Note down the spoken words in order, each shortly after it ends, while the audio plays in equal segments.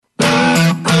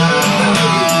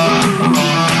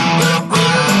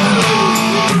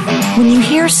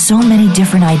so many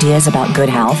different ideas about good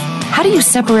health? How do you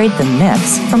separate the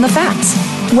myths from the facts?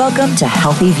 Welcome to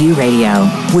Healthy View Radio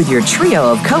with your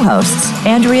trio of co-hosts,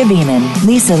 Andrea Beeman,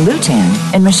 Lisa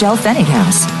Lutan, and Michelle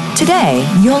Fenninghaus. Today,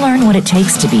 you'll learn what it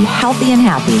takes to be healthy and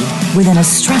happy within a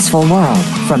stressful world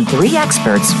from three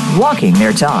experts walking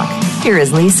their talk. Here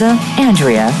is Lisa,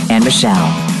 Andrea, and Michelle.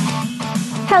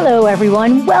 Hello,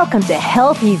 everyone. Welcome to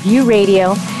Healthy View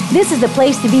Radio. This is the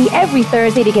place to be every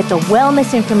Thursday to get the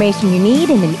wellness information you need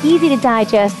in an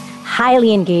easy-to-digest,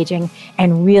 highly engaging,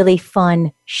 and really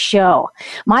fun show.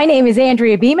 My name is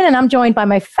Andrea Beeman, and I'm joined by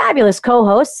my fabulous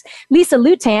co-hosts, Lisa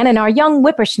Lutan and our young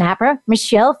whippersnapper,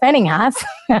 Michelle Fenninghaus.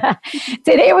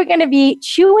 Today, we're going to be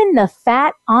chewing the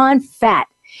fat on fat.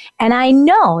 And I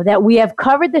know that we have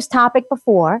covered this topic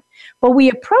before, but we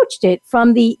approached it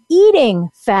from the eating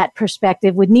fat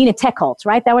perspective with Nina Techholz,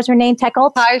 right? That was her name,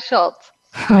 Techholz? Hi, Schultz.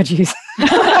 Oh, jeez. Nina,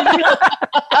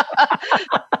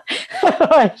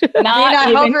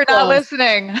 I hope you're not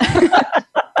listening.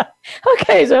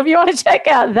 Okay, so if you want to check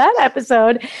out that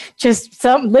episode, just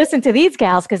listen to these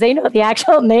gals because they know the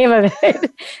actual name of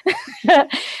it.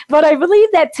 But I believe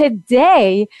that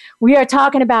today we are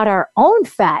talking about our own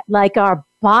fat, like our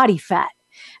body fat.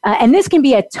 And this can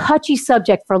be a touchy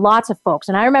subject for lots of folks.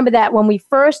 And I remember that when we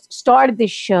first started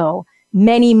this show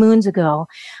many moons ago,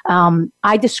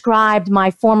 I described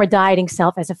my former dieting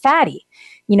self as a fatty.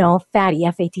 You know, fatty,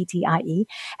 F-A-T-T-I-E.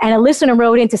 And a listener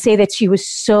wrote in to say that she was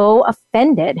so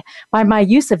offended by my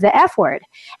use of the F word.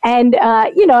 And,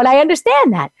 and I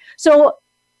understand that. So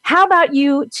how about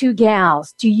you two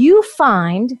gals? Do you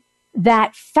find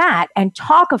that fat and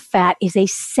talk of fat is a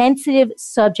sensitive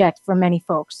subject for many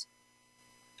folks?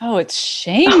 Oh, it's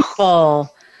shameful.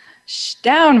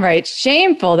 Downright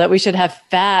shameful that we should have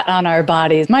fat on our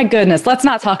bodies. My goodness, let's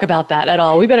not talk about that at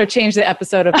all. We better change the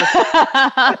episode of this.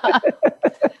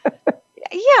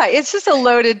 Yeah, it's just a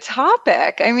loaded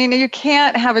topic. I mean, you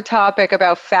can't have a topic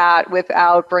about fat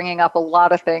without bringing up a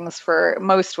lot of things for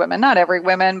most women, not every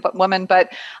woman,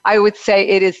 but I would say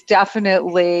it is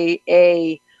definitely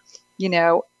you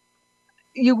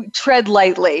tread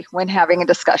lightly when having a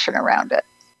discussion around it.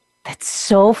 That's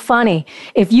so funny.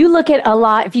 If you look at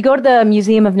if you go to the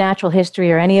Museum of Natural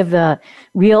History or any of the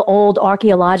real old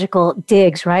archaeological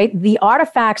digs, right, the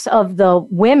artifacts of the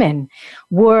women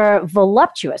were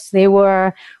voluptuous. They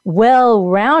were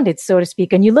well-rounded, so to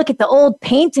speak. And you look at the old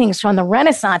paintings from the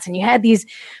Renaissance, and you had these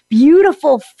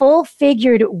beautiful,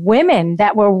 full-figured women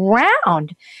that were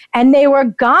round, and they were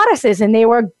goddesses, and they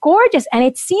were gorgeous. And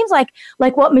it seems like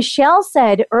what Michelle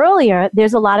said earlier,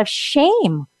 there's a lot of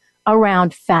shame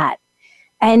around fat.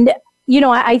 And,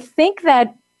 I think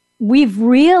that we've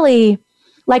really,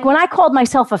 like when I called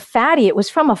myself a fatty, it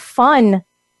was from a fun,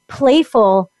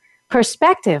 playful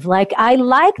perspective. Like, I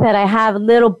like that I have a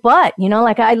little butt,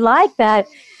 like I like that,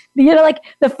 like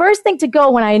the first thing to go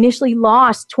when I initially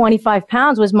lost 25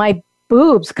 pounds was my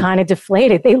boobs kind of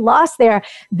deflated. They lost their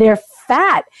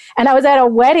fat. And I was at a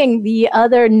wedding the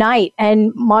other night,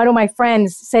 and one of my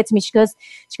friends said to me, she goes,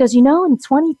 in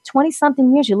 20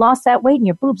 something years, you lost that weight and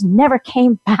your boobs never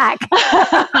came back.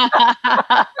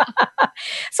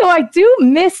 So I do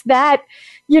miss that,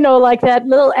 like that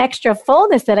little extra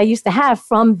fullness that I used to have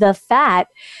from the fat.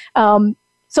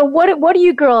 So what do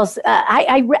you girls,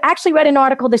 I actually read an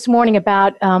article this morning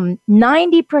about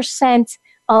 90%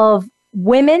 of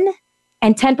women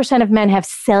and 10% of men have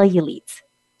cellulite.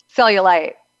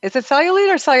 Cellulite. Is it cellulite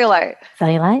or cellulite?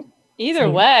 Cellulite? Either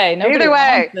way. Either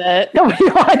way. Nobody wants it. No,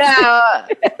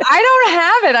 I don't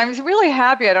have it. I'm really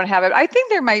happy I don't have it. I think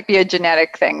there might be a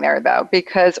genetic thing there, though,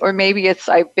 or maybe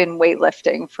I've been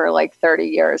weightlifting for like 30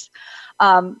 years.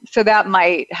 So that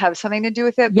might have something to do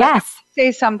with it. Yes. But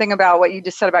say something about what you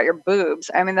just said about your boobs.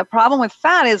 I mean, the problem with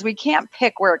fat is we can't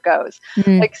pick where it goes.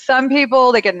 Mm-hmm. Like some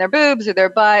people, they get in their boobs or their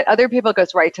butt. Other people, it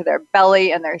goes right to their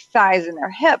belly and their thighs and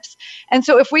their hips. And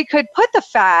so if we could put the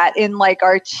fat in like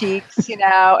our cheeks,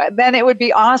 then it would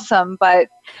be awesome. But,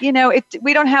 we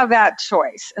don't have that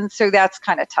choice. And so that's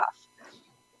kind of tough.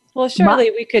 Well,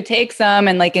 surely we could take some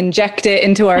and like inject it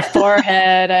into our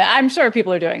forehead. I'm sure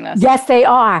people are doing this. Yes, they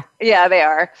are. Yeah, they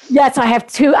are. Yes, I have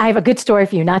two. I have a good story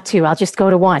for you, not two. I'll just go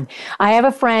to one. I have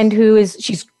a friend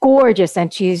she's gorgeous,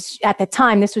 and she's, at the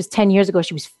time, this was 10 years ago,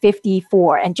 she was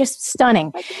 54 and just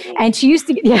stunning. And she used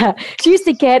to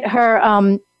get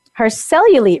her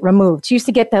cellulite removed. She used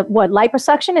to get the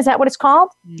liposuction? Is that what it's called?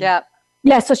 Yeah.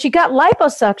 Yeah, so she got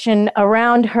liposuction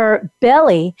around her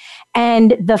belly,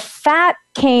 and the fat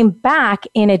came back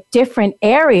in a different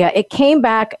area. It came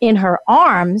back in her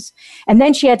arms, and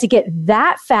then she had to get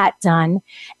that fat done.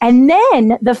 And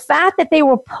then the fat that they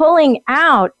were pulling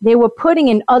out, they were putting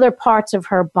in other parts of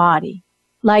her body.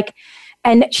 Like,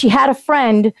 And she had a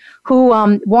friend who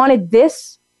wanted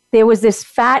this. There was this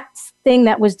fat thing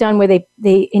that was done where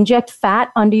they inject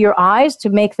fat under your eyes to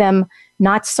make them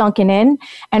not sunken in.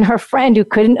 And her friend who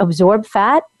couldn't absorb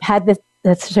fat had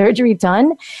the surgery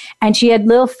done. And she had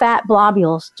little fat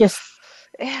globules just...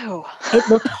 Ew. It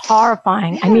looked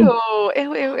horrifying. Ew,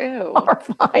 ew.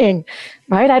 Horrifying,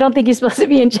 right? I don't think you're supposed to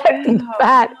be injecting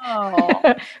fat.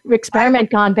 No. Experiment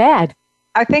gone bad.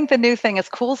 I think the new thing is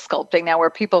cool sculpting now,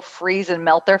 where people freeze and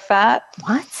melt their fat.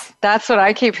 What? That's what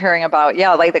I keep hearing about.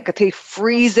 Yeah, like they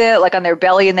freeze it like on their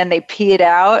belly and then they pee it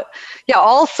out. Yeah,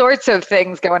 all sorts of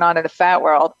things going on in the fat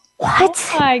world. What?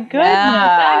 Oh my goodness.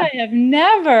 That I have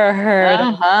never heard.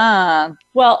 Uh-huh.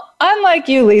 Well, unlike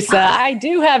you, Lisa, I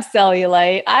do have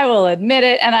cellulite. I will admit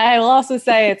it. And I will also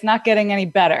say it's not getting any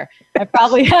better. I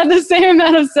probably had the same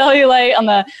amount of cellulite on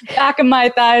the back of my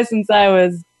thighs since I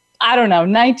was,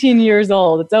 19 years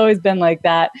old. It's always been like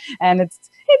that. And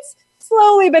it's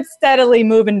slowly but steadily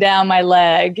moving down my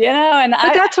leg, and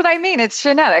that's what I mean. It's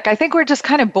genetic. I think we're just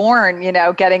kind of born,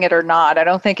 getting it or not. I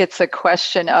don't think it's a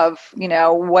question of,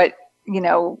 what,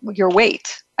 your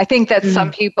weight. I think that some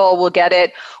people will get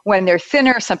it when they're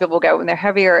thinner, some people will get it when they're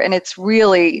heavier, and it's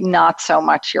really not so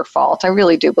much your fault. I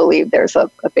really do believe there's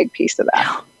a big piece of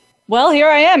that. Well, here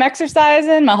I am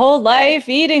exercising my whole life,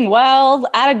 eating well,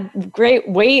 at a great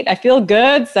weight. I feel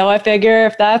good. So I figure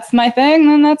if that's my thing,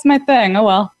 then that's my thing. Oh,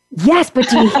 well. Yes, but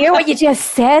do you hear what you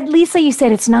just said, Lisa? You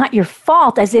said it's not your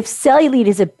fault, as if cellulite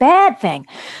is a bad thing.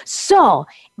 So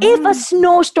if a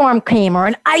snowstorm came or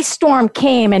an ice storm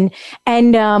came and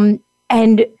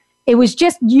it was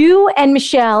just you and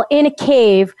Michelle in a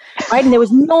cave, right? And there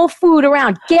was no food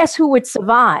around. Guess who would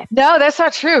survive? No, that's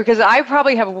not true, because I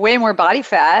probably have way more body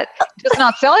fat, just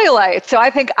not cellulite. So I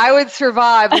think I would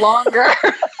survive longer.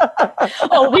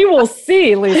 Oh, we will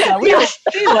see, Lisa. We will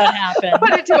see what happens.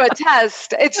 Put it to a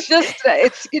test. It's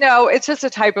just a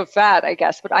type of fat, I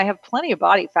guess. But I have plenty of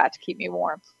body fat to keep me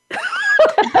warm.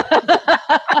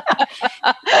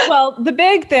 Well, the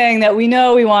big thing that we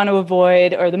know we want to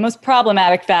avoid, or the most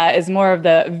problematic fat, is more of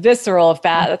the visceral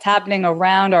fat that's happening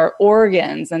around our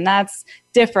organs. And that's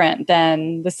different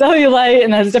than the cellulite,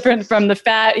 and that's different from the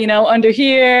fat, under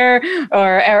here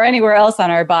or anywhere else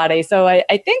on our body. So I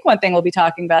think one thing we'll be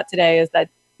talking about today is that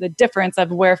the difference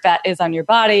of where fat is on your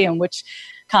body and which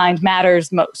kind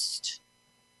matters most.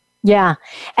 Yeah.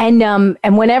 And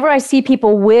whenever I see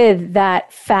people with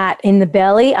that fat in the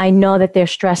belly, I know that they're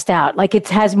stressed out. Like it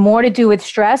has more to do with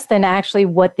stress than actually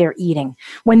what they're eating.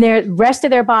 When the rest of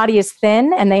their body is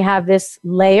thin and they have this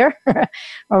layer,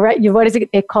 all right, what is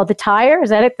it called? The tire?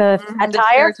 Is that it? The fat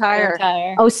tire? Spare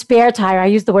tire. Oh, spare tire. I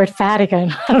used the word fat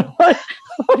again. I'm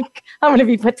going to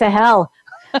be put to hell.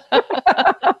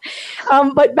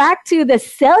 But back to the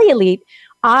cellulite.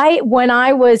 When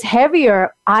I was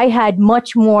heavier, I had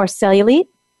much more cellulite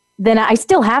than I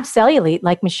still have cellulite,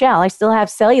 like Michelle. I still have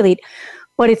cellulite,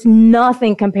 but it's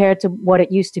nothing compared to what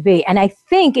it used to be. And I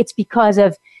think it's because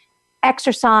of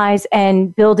exercise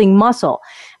and building muscle.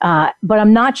 But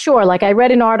I'm not sure. Like I read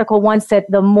an article once that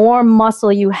the more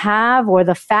muscle you have, or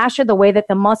the fascia, the way that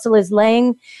the muscle is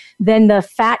laying, then the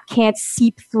fat can't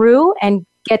seep through and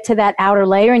get to that outer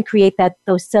layer and create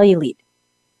those cellulite.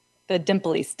 The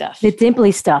dimply stuff. The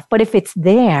dimply stuff. But if it's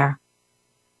there,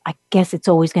 I guess it's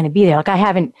always going to be there. Like I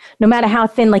haven't, no matter how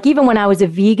thin, like even when I was a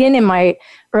vegan in my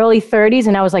early 30s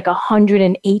and I was like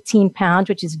 118 pounds,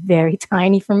 which is very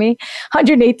tiny for me,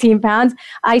 118 pounds,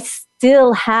 I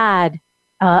still had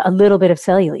a little bit of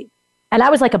cellulite. And I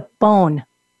was like a bone.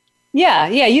 Yeah.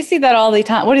 You see that all the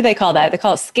time. What do they call that? They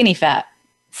call it skinny fat.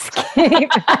 Skinny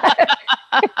fat.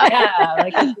 Yeah,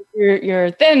 like you're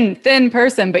a thin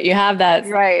person, but you have that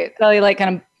cellulite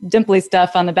kind of dimply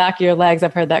stuff on the back of your legs.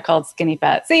 I've heard that called skinny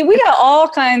fat. See, we got all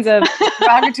kinds of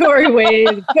derogatory ways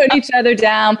of putting each other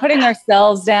down, putting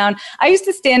ourselves down. I used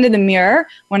to stand in the mirror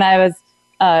when I was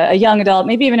a young adult,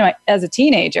 maybe even as a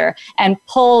teenager, and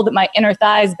pulled my inner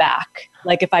thighs back.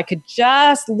 Like if I could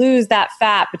just lose that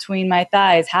fat between my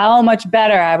thighs, how much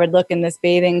better I would look in this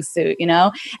bathing suit,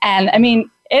 And I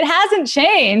mean, it hasn't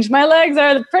changed. My legs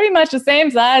are pretty much the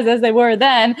same size as they were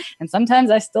then. And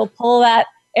sometimes I still pull that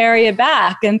area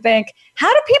back and think, how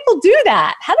do people do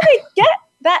that? How do they get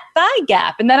that thigh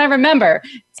gap? And then I remember,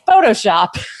 it's Photoshop.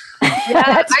 Yeah,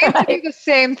 I used to do the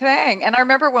same thing. And I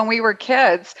remember when we were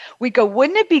kids, we go,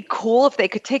 wouldn't it be cool if they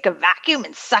could take a vacuum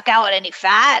and suck out any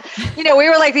fat? We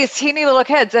were like these teeny little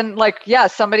kids. And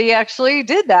somebody actually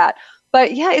did that.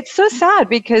 But yeah, it's so sad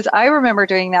because I remember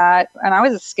doing that and I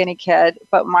was a skinny kid,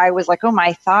 but I was like, oh,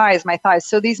 my thighs.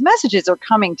 So these messages are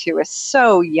coming to us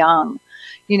so young,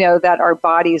 that our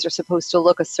bodies are supposed to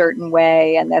look a certain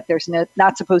way and that there's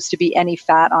not supposed to be any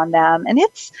fat on them. And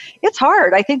it's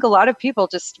hard. I think a lot of people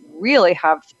just really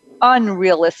have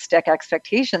unrealistic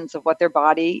expectations of what their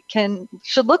body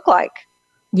should look like.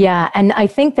 Yeah. And I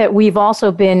think that we've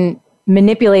also been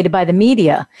manipulated by the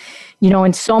media,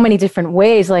 in so many different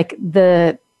ways. Like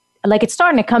it's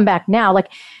starting to come back now. Like,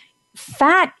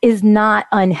 fat is not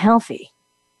unhealthy.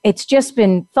 It's just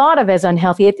been thought of as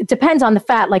unhealthy. It depends on the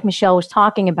fat, like Michelle was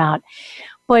talking about.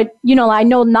 But, I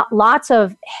know lots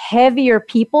of heavier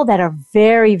people that are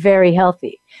very, very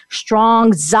healthy,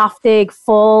 strong, zaftig,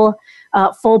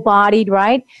 full-bodied,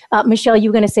 right? Michelle, you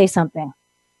were going to say something.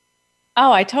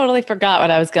 Oh, I totally forgot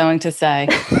what I was going to say.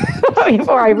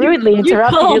 Before I rudely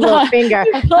interrupted your little finger.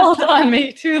 You pulled on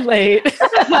me too late.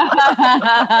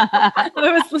 I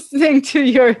was listening to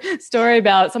your story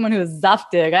about someone who is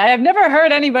zaftig. I have never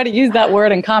heard anybody use that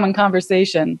word in common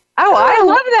conversation. Oh, I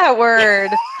love that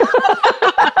word.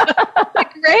 It's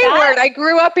a great word. I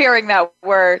grew up hearing that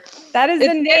word. That is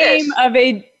the name of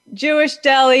a Jewish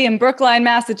deli in Brookline,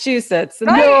 Massachusetts.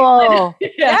 Right. No.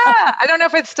 Yeah. I don't know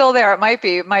if it's still there. It might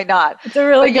be. It might not. It's a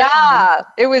really good one.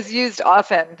 It was used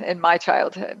often in my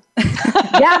childhood.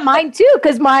 Yeah, mine too,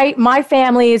 because my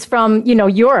family is from,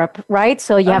 Europe, right?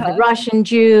 So you have the Russian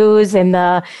Jews and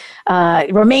the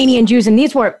Romanian Jews, and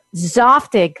these were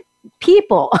zaftig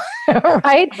people,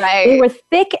 right? They were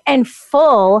thick and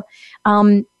full,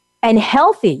 and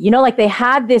healthy, like they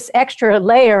had this extra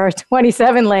layer,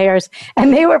 27 layers,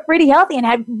 and they were pretty healthy and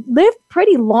had lived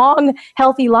pretty long,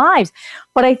 healthy lives.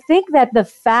 But I think that the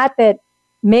fat that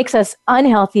makes us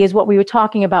unhealthy is what we were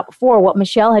talking about before. What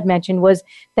Michelle had mentioned was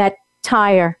that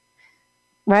tire,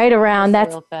 right around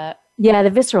that. Fat. Yeah, the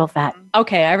visceral fat.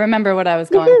 Okay, I remember what I was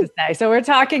going to say. So we're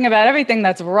talking about everything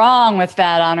that's wrong with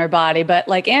fat on our body. But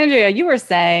like Andrea, you were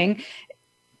saying,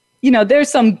 there's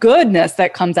some goodness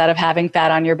that comes out of having fat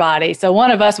on your body. So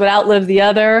one of us would outlive the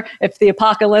other if the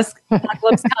apocalypse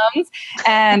comes.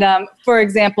 And for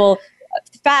example,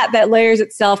 fat that layers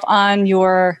itself on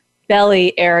your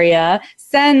belly area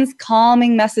sends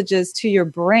calming messages to your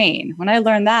brain. When I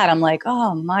learned that, I'm like,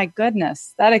 oh my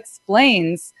goodness, that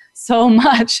explains so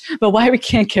much, but why we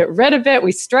can't get rid of it.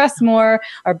 We stress more.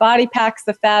 Our body packs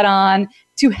the fat on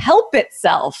to help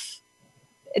itself,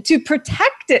 to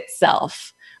protect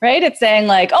itself. Right? It's saying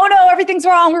like, oh no, everything's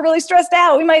wrong. We're really stressed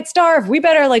out. We might starve. We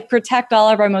better protect all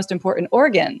of our most important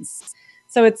organs.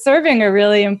 So it's serving a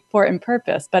really important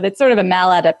purpose, but it's sort of a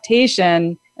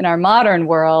maladaptation in our modern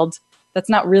world. That's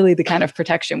not really the kind of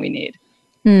protection we need.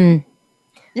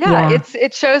 Yeah.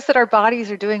 It shows that our bodies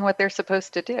are doing what they're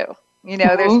supposed to do.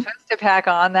 They're supposed to pack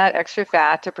on that extra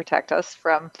fat to protect us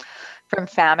from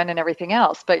famine and everything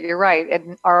else. But you're right.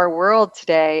 In our world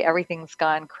today, everything's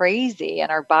gone crazy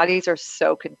and our bodies are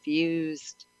so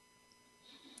confused.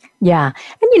 Yeah.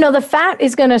 And, the fat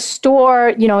is going to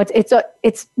store,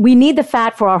 we need the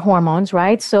fat for our hormones,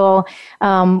 right? So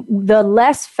the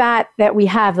less fat that we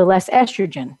have, the less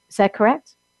estrogen. Is that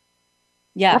correct?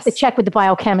 Yes. I have to check with the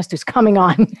biochemist who's coming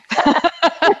on.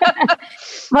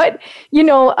 But,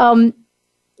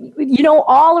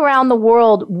 all around the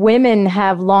world, women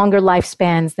have longer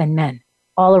lifespans than men,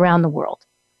 all around the world.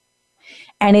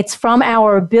 And it's from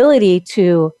our ability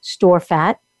to store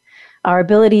fat, our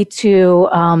ability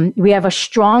to, we have a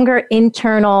stronger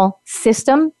internal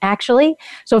system, actually.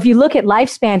 So if you look at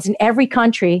lifespans in every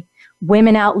country,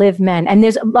 women outlive men. And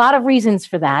there's a lot of reasons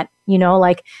for that.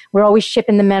 Like we're always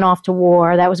shipping the men off to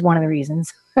war. That was one of the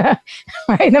reasons, right?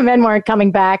 The men weren't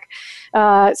coming back.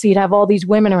 So you'd have all these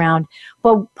women around.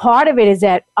 But part of it is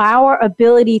that our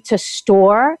ability to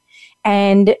store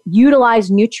and utilize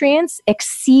nutrients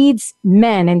exceeds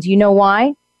men. And do you know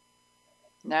why?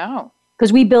 No.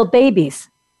 Because we build babies.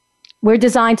 We're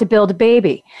designed to build a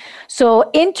baby. So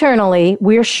internally,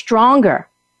 we're stronger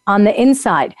on the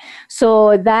inside.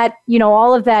 So that,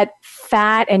 all of that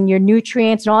fat and your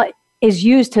nutrients and all is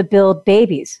used to build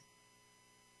babies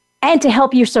and to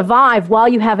help you survive while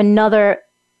you have another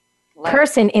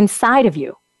person inside of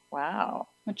you. Wow.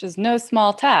 Which is no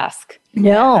small task.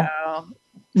 No.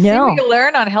 No. See, we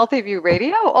learn on Healthy View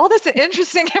Radio all this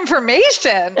interesting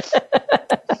information.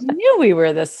 I knew we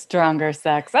were the stronger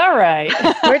sex. All right.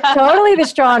 We're totally the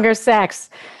stronger sex.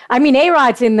 I mean,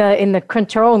 A-Rod's in the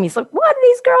control room. He's like, what are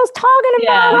these girls talking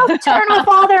about? I'll turn off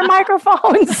all their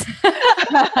microphones.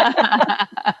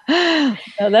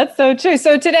 No, that's so true.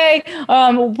 So today,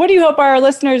 what do you hope our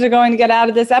listeners are going to get out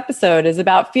of this episode? Is it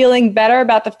about feeling better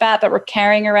about the fat that we're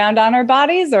carrying around on our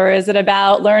bodies? Or is it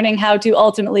about learning how to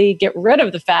ultimately get rid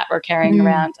of the fat we're carrying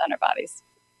around on our bodies?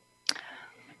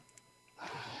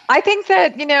 I think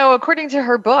that, according to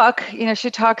her book, she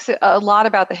talks a lot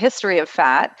about the history of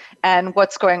fat and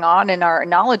what's going on in our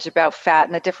knowledge about fat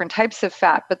and the different types of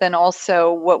fat, but then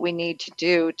also what we need to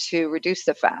do to reduce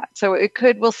the fat. So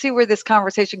we'll see where this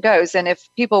conversation goes. And if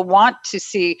people want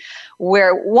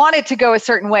it to go a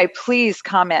certain way, please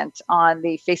comment on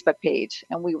the Facebook page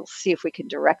and we will see if we can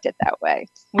direct it that way.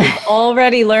 We've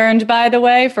already learned, by the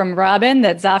way, from Robin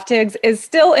that Zoftig's is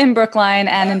still in Brookline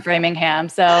and in Framingham.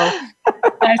 So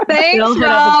thanks,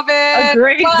 Robin. A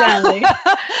great deli.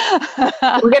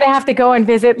 We're going to have to go and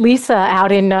visit Lisa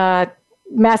out in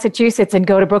Massachusetts and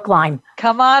go to Brookline.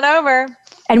 Come on over.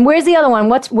 And where's the other one?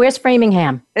 Where's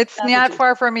Framingham? It's not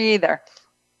far from me either.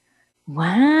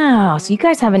 Wow. So you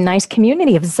guys have a nice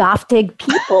community of Zoftig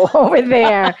people over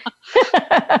there.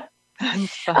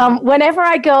 Whenever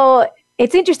I go,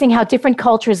 it's interesting how different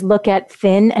cultures look at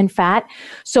thin and fat.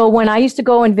 So when I used to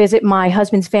go and visit my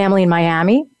husband's family in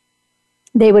Miami,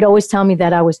 they would always tell me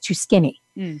that I was too skinny,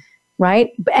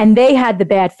 right? And they had the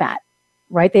bad fat,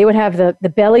 right? They would have the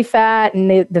belly fat and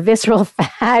the visceral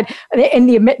fat.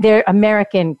 And they're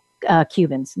American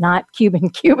Cubans, not Cuban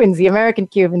Cubans. The American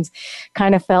Cubans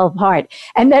kind of fell apart.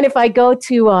 And then if I go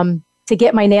to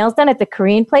get my nails done at the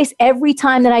Korean place, every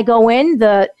time that I go in,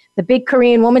 the big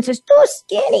Korean woman says, too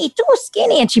skinny.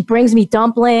 And she brings me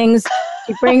dumplings.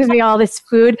 She brings me all this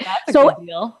food. That's a good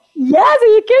deal. Yes, are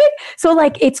you kidding? So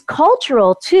it's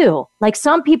cultural too.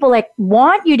 Some people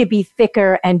want you to be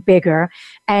thicker and bigger.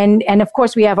 And of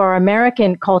course we have our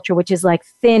American culture, which is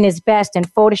thin is best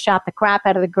and Photoshop the crap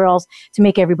out of the girls to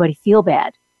make everybody feel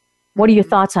bad. What are your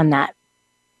thoughts on that?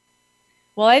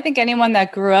 Well, I think anyone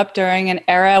that grew up during an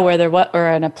era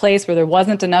or in a place where there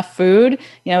wasn't enough food,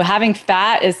 having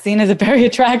fat is seen as a very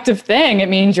attractive thing. It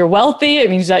means you're wealthy.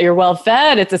 It means that you're well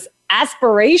fed. It's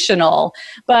aspirational.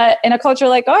 But in a culture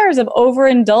like ours of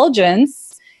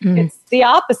overindulgence, it's the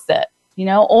opposite.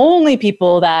 Only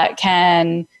people that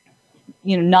can,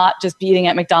 not just be eating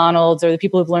at McDonald's, or the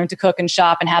people who've learned to cook and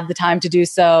shop and have the time to do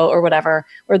so, or whatever,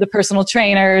 or the personal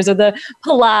trainers or the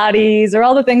Pilates or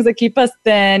all the things that keep us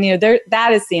thin,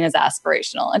 that is seen as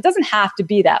aspirational. It doesn't have to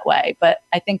be that way, but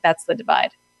I think that's the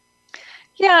divide.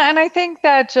 Yeah, and I think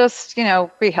that just,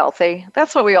 be healthy.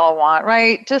 That's what we all want,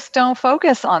 right? Just don't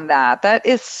focus on that. That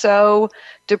is so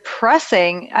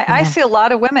depressing. I see a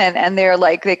lot of women and they're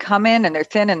they come in and they're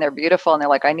thin and they're beautiful and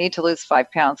they're I need to lose 5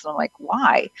 pounds. And I'm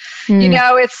why?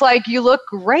 It's you look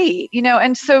great,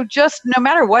 and so just no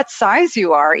matter what size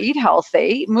you are, eat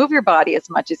healthy, move your body as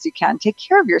much as you can, take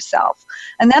care of yourself.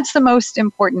 And that's the most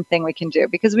important thing we can do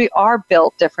because we are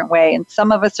built different way. And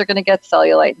some of us are going to get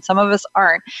cellulite and some of us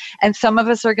aren't. And some of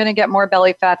us are going to get more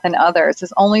belly fat than others.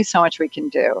 There's only so much we can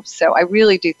do. So I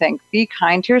really do think be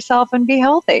kind to yourself and be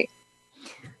healthy.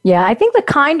 Yeah, I think the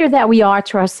kinder that we are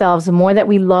to ourselves, the more that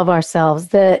we love ourselves,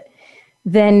 then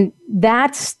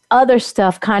that other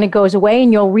stuff kind of goes away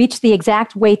and you'll reach the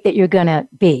exact weight that you're going to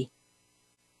be.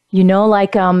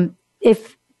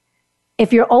 If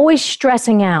you're always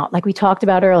stressing out, like we talked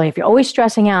about earlier, if you're always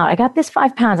stressing out, I got this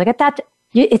 5 pounds, I got that,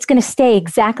 it's going to stay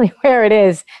exactly where it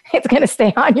is. It's going to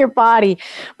stay on your body.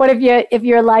 But if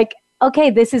you're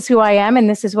okay, this is who I am and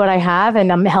this is what I have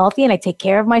and I'm healthy and I take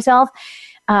care of myself,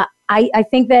 I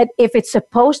think that if it's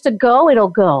supposed to go, it'll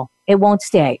go. It won't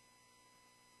stay.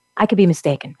 I could be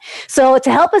mistaken. So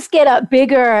to help us get a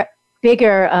bigger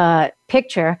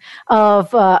picture of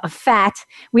fat,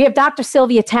 we have Dr.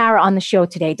 Sylvia Tara on the show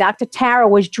today. Dr. Tara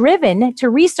was driven to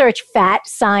research fat,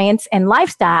 science, and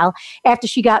lifestyle after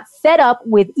she got fed up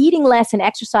with eating less and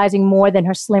exercising more than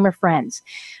her slimmer friends.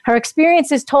 Her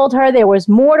experiences told her there was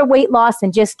more to weight loss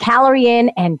than just calorie in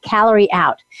and calorie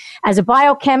out. As a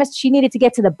biochemist, she needed to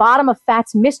get to the bottom of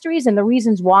fat's mysteries and the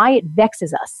reasons why it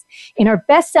vexes us. In her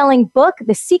best-selling book,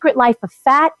 The Secret Life of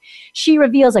Fat, she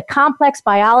reveals a complex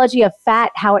biology of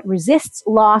fat, how it resists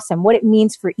loss, and what it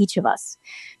means for each of us.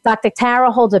 Dr.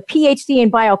 Tara holds a PhD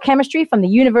in biochemistry from the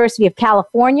University of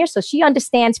California, so she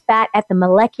understands fat at the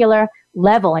molecular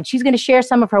level, and she's going to share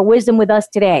some of her wisdom with us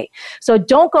today. So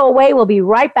don't go away. We'll be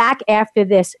right back after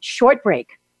this short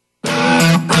break.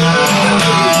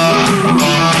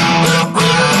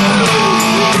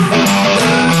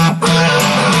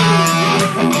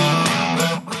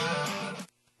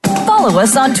 Follow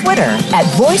us on Twitter at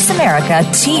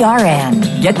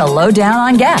VoiceAmericaTRN. Get the lowdown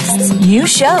on guests, new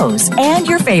shows, and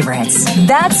your favorites.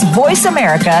 That's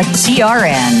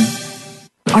VoiceAmericaTRN.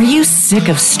 Are you sick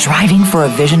of striving for a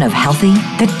vision of healthy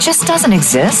that just doesn't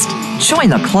exist? Join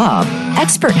the club.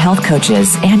 Expert health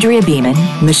coaches Andrea Beeman,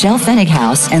 Michelle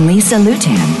Fennighaus, and Lisa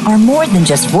Lutan are more than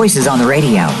just voices on the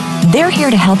radio. They're here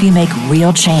to help you make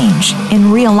real change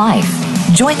in real life.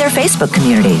 Join their Facebook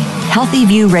community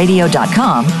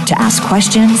healthyviewradio.com to ask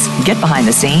questions, get behind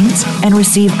the scenes, and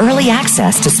receive early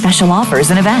access to special offers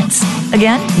and events.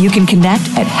 Again, you can connect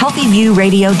at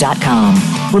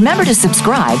healthyviewradio.com. Remember to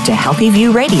subscribe to Healthy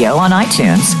View Radio on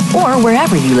iTunes or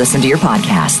wherever you listen to your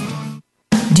podcast.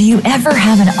 Do you ever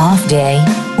have an off day?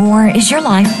 Or is your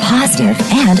life positive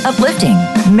and uplifting?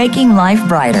 Making Life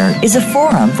Brighter is a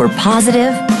forum for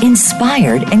positive,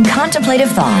 inspired, and contemplative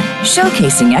thought,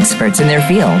 showcasing experts in their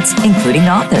fields, including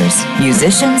authors,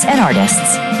 musicians, and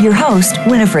artists. Your host,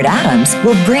 Winifred Adams,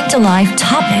 will bring to life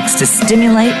topics to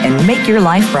stimulate and make your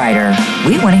life brighter.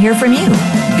 We want to hear from you.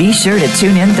 Be sure to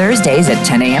tune in Thursdays at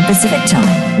 10 a.m. Pacific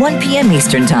Time, 1 p.m.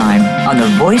 Eastern Time on the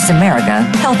Voice America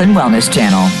Health and Wellness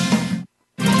Channel.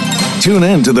 Tune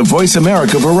in to the Voice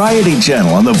America Variety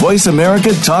channel on the Voice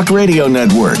America Talk Radio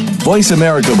Network. Voice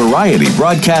America Variety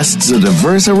broadcasts a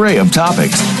diverse array of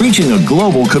topics, reaching a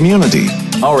global community.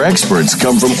 Our experts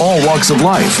come from all walks of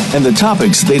life, and the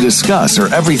topics they discuss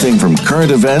are everything from current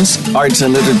events, arts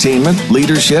and entertainment,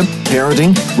 leadership,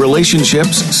 parenting,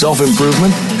 relationships,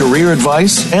 self-improvement, career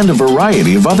advice, and a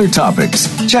variety of other topics.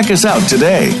 Check us out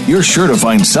today. You're sure to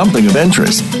find something of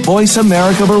interest. Voice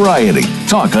America Variety.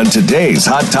 Talk on today's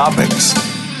hot topics.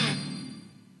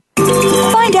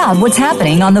 Find out what's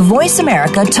happening on the Voice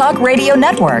America Talk Radio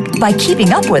Network by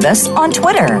keeping up with us on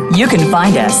Twitter. You can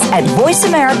find us at Voice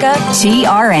America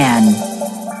TRN.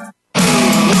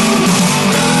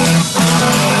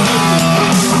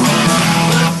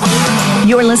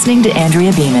 You're listening to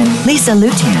Andrea Beeman, Lisa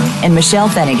Lutan, and Michelle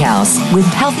Fennighaus with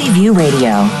Healthy View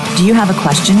Radio. Do you have a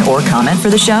question or comment for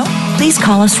the show? Please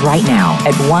call us right now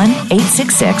at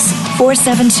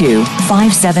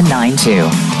 1-866-472-5792.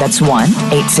 That's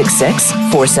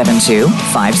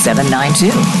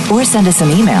 1-866-472-5792. Or send us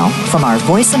an email from our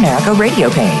Voice America radio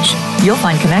page. You'll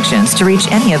find connections to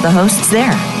reach any of the hosts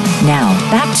there. Now,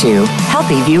 back to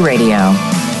Healthy View Radio.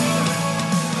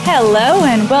 Hello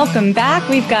and welcome back.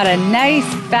 We've got a nice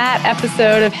fat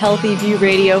episode of Healthy View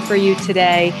Radio for you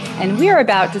today, and we are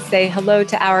about to say hello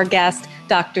to our guest,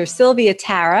 Dr. Sylvia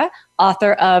Tara,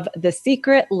 author of The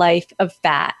Secret Life of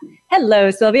Fat. Hello,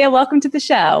 Sylvia. Welcome to the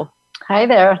show. Hi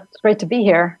there. It's great to be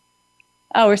here.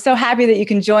 Oh, we're so happy that you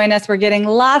can join us. We're getting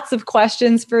lots of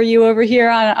questions for you over here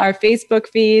on our Facebook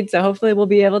feed, so hopefully we'll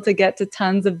be able to get to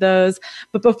tons of those.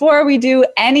 But before we do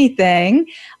anything,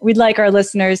 we'd like our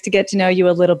listeners to get to know you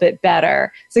a little bit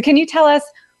better. So can you tell us,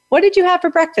 what did you have for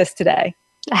breakfast today?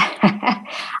 I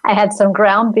had some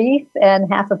ground beef and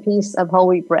half a piece of whole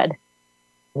wheat bread.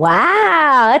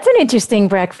 Wow, that's an interesting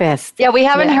breakfast. Yeah, we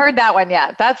haven't heard that one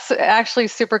yet. That's actually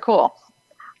super cool.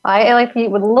 I like to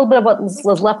eat with a little bit of what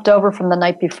was left over from the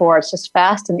night before. It's just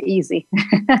fast and easy.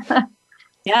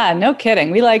 Yeah, no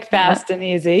kidding. We like fast and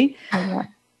easy.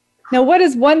 Now, what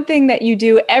is one thing that you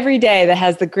do every day that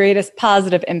has the greatest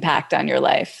positive impact on your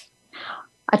life?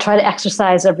 I try to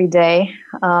exercise every day,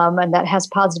 and that has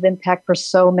positive impact for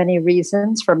so many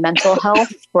reasons, for mental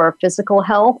health, for physical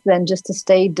health, and just to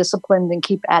stay disciplined and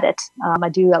keep at it. I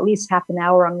do at least half an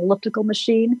hour on an elliptical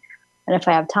machine. And if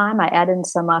I have time, I add in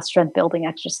some strength building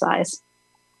exercise.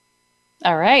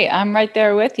 All right. I'm right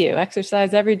there with you.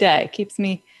 Exercise every day. Keeps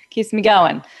me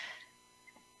going.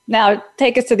 Now,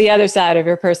 take us to the other side of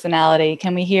your personality.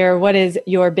 Can we hear, what is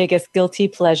your biggest guilty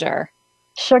pleasure?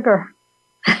 Sugar.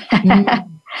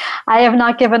 I have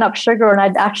not given up sugar, and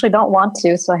I actually don't want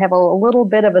to. So I have a little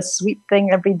bit of a sweet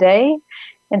thing every day.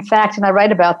 In fact, and I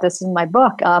write about this in my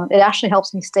book, it actually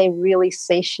helps me stay really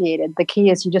satiated. The key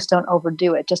is you just don't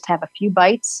overdo it. Just have a few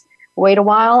bites, wait a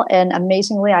while, and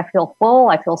amazingly, I feel full.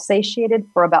 I feel satiated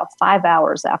for about 5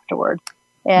 hours afterward.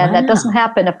 And that doesn't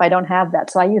happen if I don't have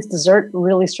that. So I use dessert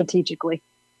really strategically.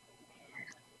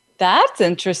 That's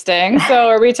interesting. So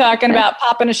are we talking about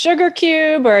popping a sugar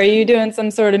cube, or are you doing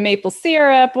some sort of maple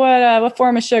syrup? What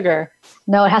form of sugar?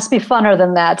 No, it has to be funner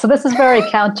than that. So this is very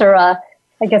counter, I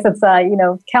guess it's,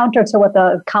 counter to what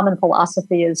the common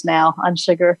philosophy is now on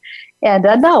sugar. And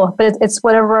no, but it's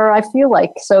whatever I feel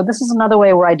like. So this is another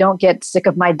way where I don't get sick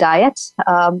of my diet.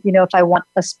 If I want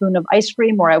a spoon of ice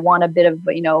cream or I want a bit of,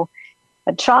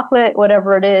 a chocolate,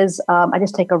 whatever it is, I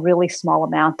just take a really small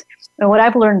amount. And what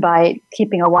I've learned by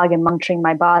keeping a log and monitoring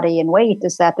my body and weight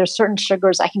is that there's certain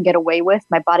sugars I can get away with.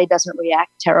 My body doesn't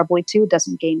react terribly to,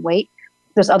 doesn't gain weight.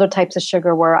 There's other types of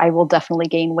sugar where I will definitely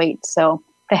gain weight. So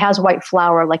if it has white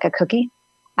flour like a cookie,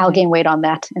 I'll gain weight on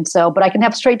that. And so, but I can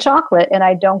have straight chocolate and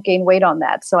I don't gain weight on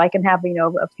that. So I can have,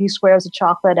 a few squares of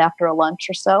chocolate after a lunch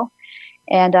or so,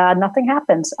 and nothing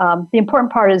happens. The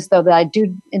important part is, though, that I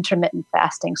do intermittent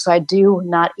fasting. So I do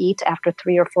not eat after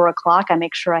 3 or 4 o'clock. I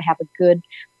make sure I have a good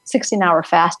 16-hour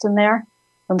fast in there.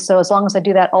 And so as long as I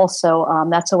do that also,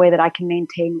 that's a way that I can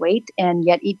maintain weight and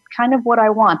yet eat kind of what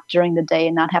I want during the day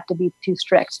and not have to be too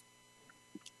strict.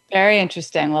 Very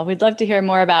interesting. Well, we'd love to hear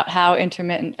more about how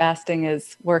intermittent fasting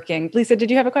is working. Lisa, did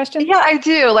you have a question? Yeah, I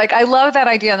do. Like, I love that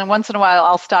idea. And then once in a while,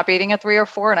 I'll stop eating at 3 or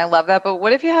 4, and I love that. But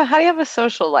what if how do you have a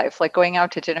social life, like going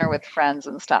out to dinner with friends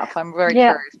and stuff? I'm very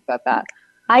curious about that.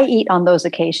 I eat on those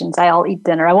occasions. I'll eat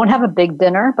dinner. I won't have a big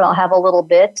dinner, but I'll have a little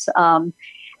bit.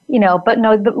 But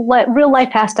no, real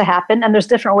life has to happen. And there's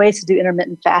different ways to do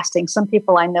intermittent fasting. Some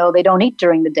people I know, they don't eat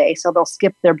during the day. So they'll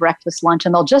skip their breakfast, lunch,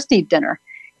 and they'll just eat dinner.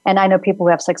 And I know people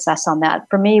who have success on that.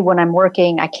 For me, when I'm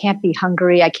working, I can't be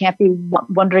hungry. I can't be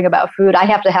wondering about food. I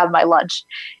have to have my lunch.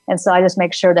 And so I just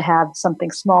make sure to have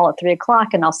something small at 3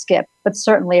 o'clock and I'll skip. But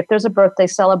certainly if there's a birthday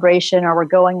celebration or we're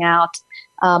going out,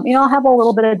 I'll have a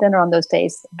little bit of dinner on those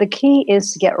days. The key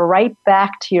is to get right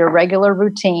back to your regular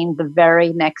routine the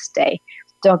very next day.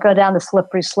 Don't go down the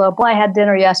slippery slope. Well, I had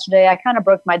dinner yesterday. I kind of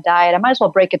broke my diet. I might as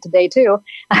well break it today too.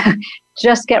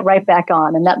 Just get right back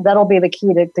on. And that'll be the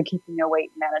key to keeping your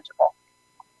weight manageable.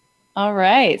 All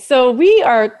right. So we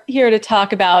are here to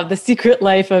talk about The Secret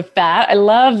Life of Fat. I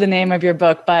love the name of your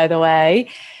book, by the way.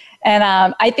 And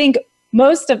I think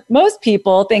most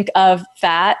people think of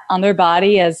fat on their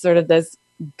body as sort of this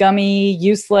gummy,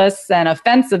 useless, and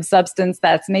offensive substance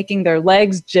that's making their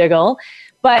legs jiggle.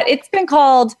 But it's been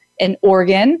called an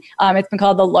organ. It's been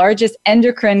called the largest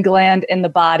endocrine gland in the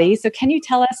body. So can you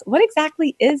tell us what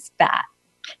exactly is fat?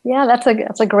 Yeah,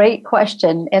 that's a great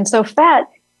question. And so fat,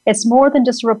 it's more than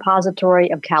just a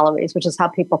repository of calories, which is how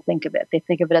people think of it. They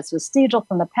think of it as vestigial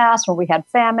from the past when we had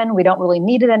famine. We don't really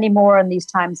need it anymore in these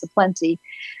times of plenty.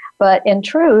 But in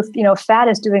truth, fat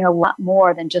is doing a lot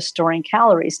more than just storing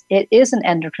calories. It is an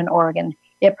endocrine organ.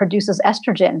 It produces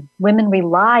estrogen. Women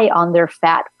rely on their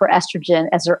fat for estrogen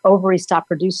as their ovaries stop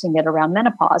producing it around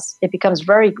menopause. It becomes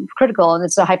very critical, and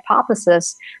it's a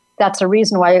hypothesis that's a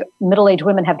reason why middle-aged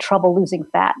women have trouble losing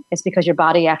fat. It's because your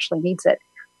body actually needs it.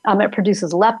 It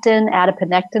produces leptin,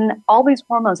 adiponectin, all these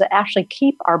hormones that actually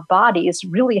keep our bodies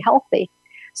really healthy.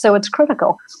 So it's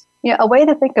critical. A way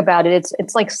to think about it,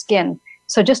 it's like skin.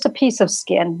 So just a piece of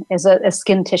skin is a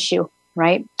skin tissue,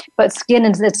 right? But skin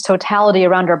in its totality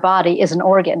around our body is an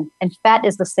organ, and fat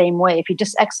is the same way. If you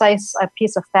just excise a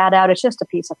piece of fat out, it's just a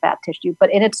piece of fat tissue.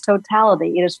 But in its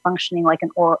totality, it is functioning like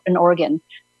an organ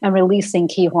and releasing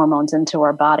key hormones into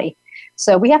our body.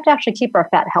 So we have to actually keep our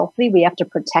fat healthy. We have to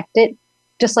protect it,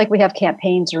 just like we have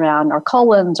campaigns around our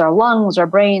colons, our lungs, our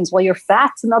brains. Well, your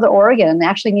fat's another organ and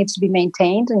actually needs to be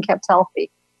maintained and kept healthy.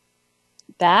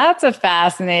 That's a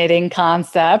fascinating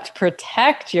concept.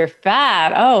 Protect your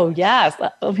fat. Oh, yes.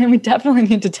 We definitely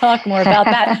need to talk more about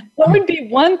that. What would be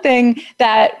one thing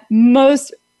that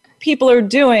most people are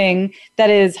doing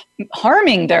that is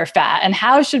harming their fat, and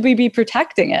how should we be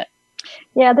protecting it?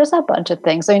 Yeah, there's a bunch of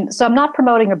things. So I'm not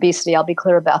promoting obesity. I'll be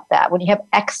clear about that. When you have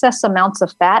excess amounts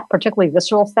of fat, particularly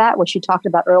visceral fat, which you talked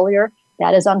about earlier,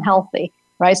 that is unhealthy,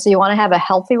 right? So you want to have a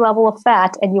healthy level of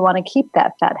fat, and you want to keep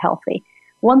that fat healthy.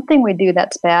 One thing we do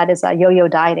that's bad is yo-yo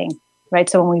dieting, right?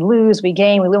 So when we lose, we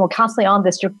gain, we're constantly on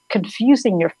this. You're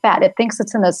confusing your fat. It thinks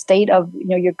it's in a state of,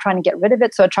 you're trying to get rid of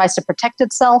it, so it tries to protect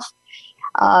itself.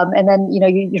 And then,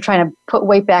 you're trying to put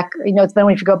weight back. Then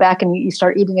when you go back and you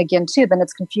start eating again too, then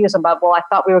it's confused about, well, I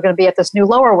thought we were going to be at this new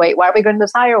lower weight. Why are we going to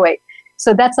this higher weight?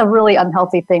 So that's a really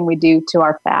unhealthy thing we do to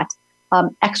our fat.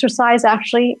 Exercise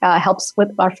actually helps with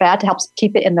our fat, helps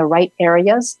keep it in the right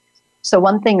areas. So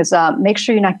one thing is make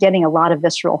sure you're not getting a lot of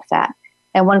visceral fat.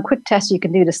 And one quick test you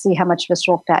can do to see how much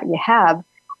visceral fat you have,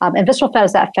 and visceral fat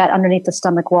is that fat underneath the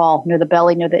stomach wall, near the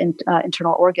belly, near the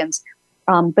internal organs.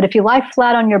 But if you lie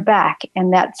flat on your back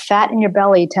and that fat in your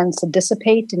belly tends to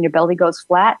dissipate and your belly goes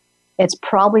flat, it's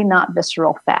probably not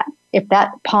visceral fat. If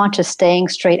that paunch is staying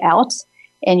straight out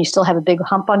and you still have a big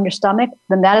hump on your stomach,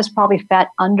 then that is probably fat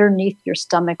underneath your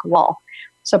stomach wall.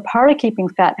 So part of keeping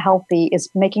fat healthy is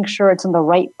making sure it's in the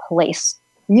right place.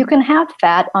 You can have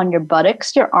fat on your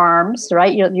buttocks, your arms,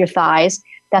 right, your thighs.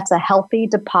 That's a healthy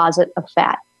deposit of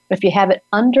fat. If you have it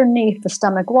underneath the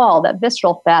stomach wall, that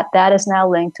visceral fat, that is now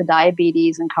linked to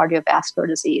diabetes and cardiovascular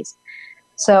disease.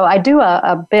 So I do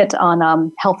a bit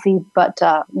on healthy but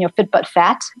fit but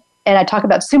fat, and I talk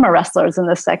about sumo wrestlers in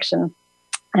this section.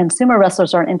 And sumo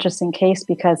wrestlers are an interesting case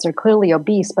because they're clearly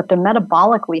obese, but they're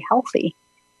metabolically healthy.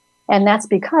 And that's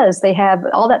because they have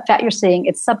all that fat you're seeing,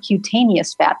 it's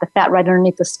subcutaneous fat, the fat right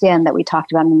underneath the skin that we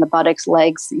talked about in the buttocks,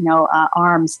 legs,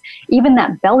 arms. Even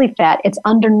that belly fat, it's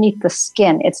underneath the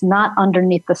skin. It's not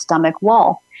underneath the stomach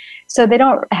wall. So they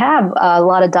don't have a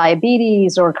lot of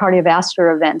diabetes or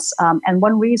cardiovascular events. And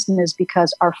one reason is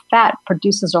because our fat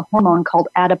produces a hormone called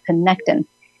adiponectin.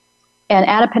 And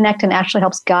adiponectin actually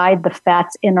helps guide the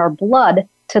fats in our blood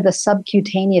to the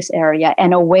subcutaneous area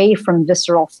and away from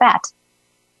visceral fat.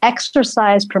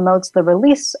 Exercise promotes the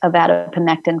release of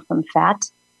adiponectin from fat.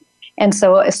 And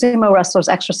so sumo wrestlers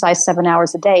exercise 7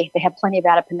 hours a day. They have plenty of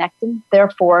adiponectin.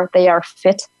 Therefore, they are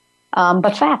fit,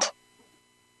 but fat.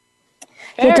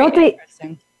 Yeah,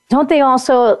 don't they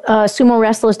also, sumo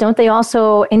wrestlers, don't they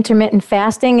also intermittent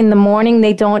fasting in the morning?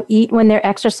 They don't eat when they're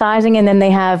exercising, and then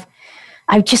they have,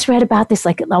 I just read about this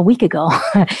like a week ago.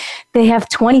 They have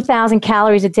 20,000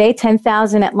 calories a day,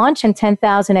 10,000 at lunch and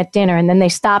 10,000 at dinner, and then they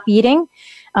stop eating.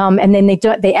 And then they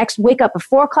wake up at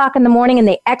 4 o'clock in the morning and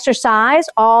they exercise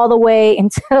all the way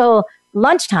until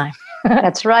lunchtime.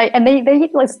 That's right. And they don't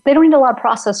eat a lot of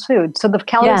processed food. So the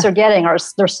calories they're getting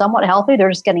they're somewhat healthy. They're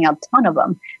just getting a ton of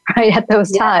them right at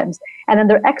those times. And then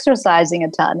they're exercising a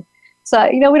ton. So,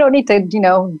 we don't need to,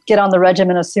 get on the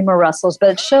regimen of sumo wrestlers, but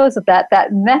it shows that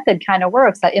method kind of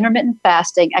works, that intermittent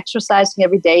fasting, exercising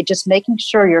every day, just making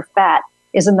sure your fat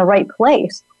is in the right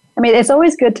place. I mean, it's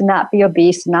always good to not be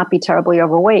obese, not be terribly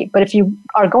overweight. But if you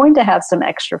are going to have some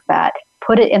extra fat,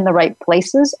 put it in the right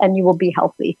places and you will be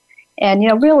healthy. And,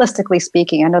 realistically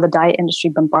speaking, I know the diet industry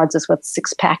bombards us with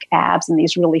 6-pack abs and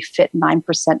these really fit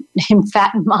 9%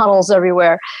 fat models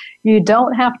everywhere. You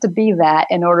don't have to be that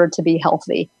in order to be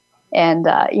healthy. And,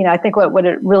 I think what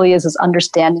it really is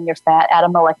understanding your fat at a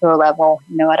molecular level,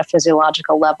 at a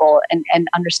physiological level, and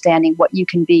understanding what you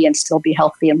can be and still be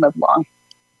healthy and live long.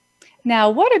 Now,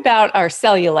 what about our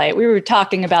cellulite? We were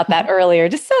talking about that earlier.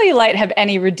 Does cellulite have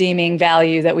any redeeming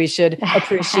value that we should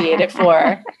appreciate it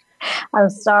for? I'm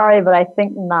sorry, but I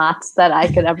think not that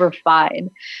I could ever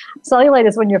find. Cellulite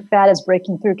is when your fat is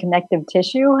breaking through connective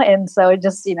tissue. And so it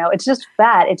just, it's just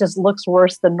fat. It just looks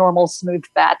worse than normal smooth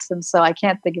fats. And so I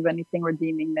can't think of anything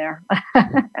redeeming there.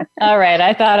 All right.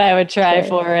 I thought I would try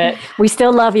for it. We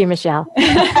still love you, Michelle.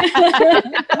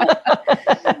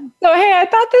 So, hey, I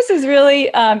thought this is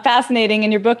really fascinating.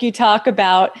 In your book, you talk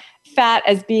about fat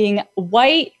as being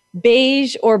white,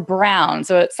 beige, or brown.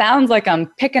 So it sounds like I'm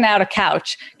picking out a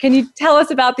couch. Can you tell us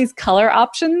about these color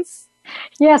options?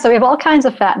 Yeah, so we have all kinds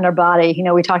of fat in our body.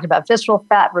 We talked about visceral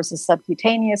fat versus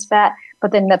subcutaneous fat,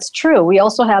 but then that's true. We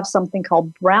also have something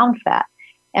called brown fat.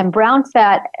 And brown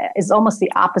fat is almost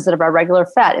the opposite of our regular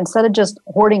fat. Instead of just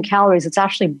hoarding calories, it's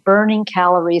actually burning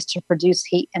calories to produce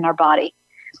heat in our body.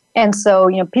 And so,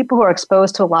 people who are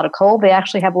exposed to a lot of cold, they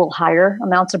actually have a little higher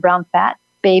amounts of brown fat.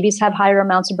 Babies have higher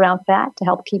amounts of brown fat to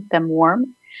help keep them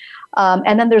warm.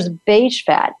 And then there's beige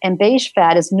fat. And beige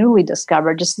fat is newly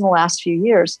discovered just in the last few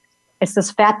years. It's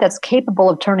this fat that's capable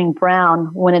of turning brown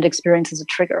when it experiences a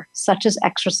trigger, such as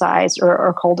exercise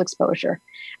or cold exposure.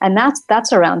 And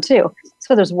that's around too.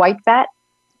 So there's white fat,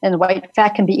 and white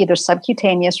fat can be either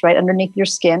subcutaneous, right underneath your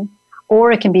skin,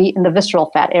 or it can be in the visceral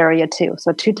fat area too.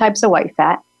 So 2 types of white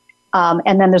fat.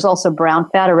 And then there's also brown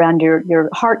fat around your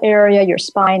heart area, your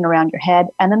spine, around your head.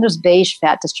 And then there's beige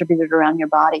fat distributed around your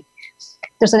body.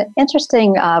 There's an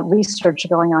interesting research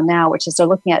going on now, which is they're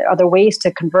looking at, are there ways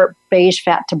to convert beige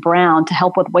fat to brown to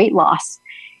help with weight loss?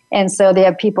 And so they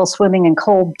have people swimming in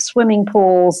cold swimming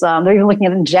pools. They're even looking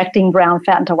at injecting brown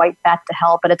fat into white fat to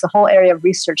help. But it's a whole area of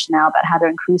research now about how to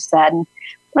increase that. And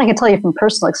I can tell you from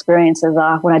personal experiences,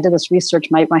 when I did this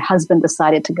research, my husband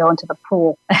decided to go into the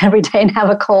pool every day and have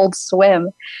a cold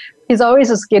swim. He's always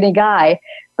a skinny guy,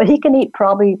 but he can eat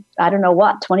probably,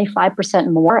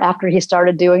 25% more after he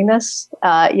started doing this,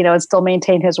 and still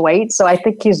maintain his weight. So I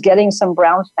think he's getting some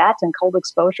brown fat, and cold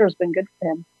exposure has been good for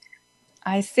him.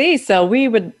 I see. So we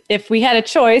would, if we had a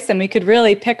choice and we could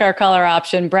really pick our color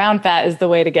option, brown fat is the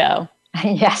way to go.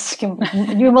 Yes,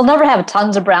 you will never have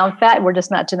tons of brown fat. We're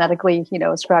just not genetically,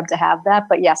 ascribed to have that.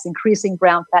 But yes, increasing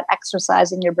brown fat,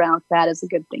 exercising your brown fat is a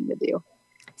good thing to do.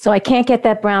 So I can't get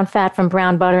that brown fat from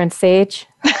brown butter and sage?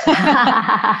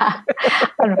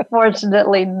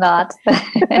 Unfortunately not.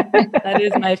 That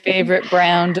is my favorite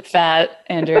browned fat,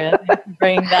 Andrea.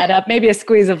 Bring that up. Maybe a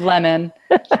squeeze of lemon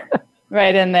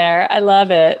right in there. I love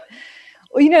it.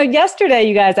 Well, yesterday,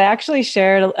 you guys, I actually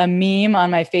shared a meme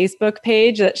on my Facebook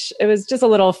page that it was just a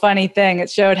little funny thing. It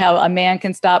showed how a man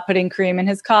can stop putting cream in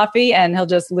his coffee and he'll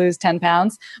just lose 10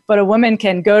 pounds. But a woman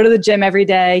can go to the gym every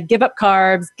day, give up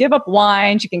carbs, give up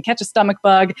wine. She can catch a stomach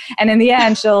bug. And in the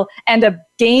end, she'll end up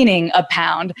gaining a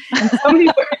pound. And so many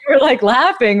were like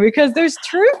laughing because there's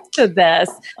truth to this.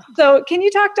 So can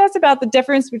you talk to us about the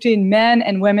difference between men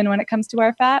and women when it comes to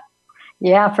our fat?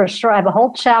 Yeah, for sure. I have a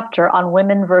whole chapter on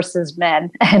women versus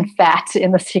men and fat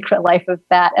in The Secret Life of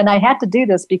Fat. And I had to do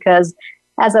this because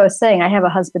as I was saying, I have a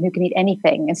husband who can eat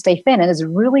anything and stay thin, and it's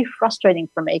really frustrating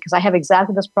for me because I have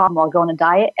exactly this problem. I'll go on a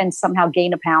diet and somehow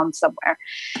gain a pound somewhere.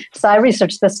 So I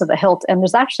researched this to the hilt, and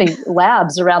there's actually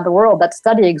labs around the world that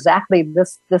study exactly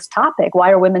this topic.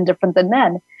 Why are women different than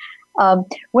men?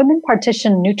 Women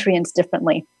partition nutrients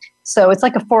differently. So it's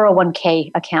like a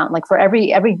 401k account. Like for every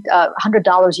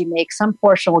 $100 you make, some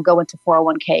portion will go into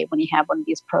 401k when you have one of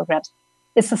these programs.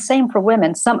 It's the same for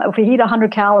women. If we eat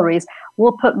 100 calories,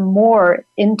 we'll put more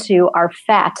into our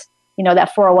fat,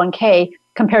 that 401k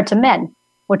compared to men,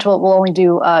 which will only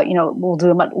do, we'll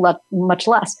do much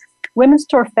less. Women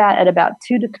store fat at about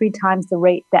 2 to 3 times the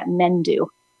rate that men do.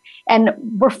 And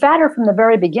we're fatter from the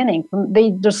very beginning.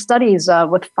 There's studies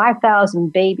with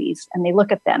 5,000 babies, and they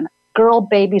look at them. Girl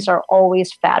babies are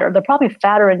always fatter. They're probably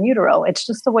fatter in utero. It's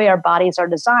just the way our bodies are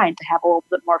designed to have a little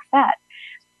bit more fat.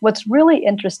 What's really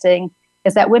interesting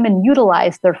is that women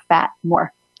utilize their fat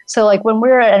more. So like when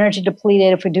we're energy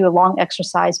depleted, if we do a long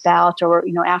exercise bout or,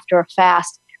 after a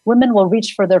fast, women will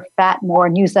reach for their fat more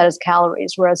and use that as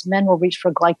calories, whereas men will reach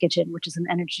for glycogen, which is an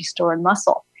energy store in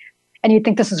muscle. And you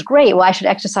think this is great. Well, I should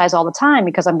exercise all the time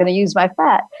because I'm going to use my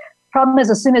fat. Problem is,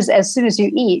 as soon as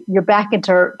you eat, you're back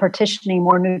into partitioning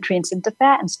more nutrients into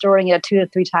fat and storing it at 2 to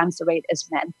 3 times the rate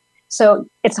as men. So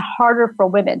it's harder for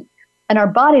women. And our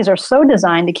bodies are so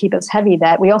designed to keep us heavy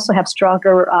that we also have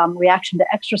stronger reaction to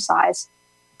exercise.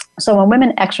 So when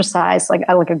women exercise, like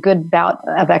a good bout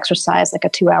of exercise, like a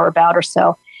 2-hour bout or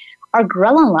so, our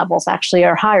ghrelin levels actually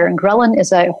are higher. And ghrelin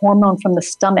is a hormone from the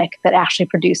stomach that actually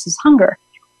produces hunger.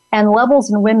 And levels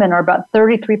in women are about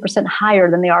 33% higher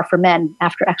than they are for men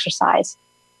after exercise.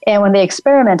 And when they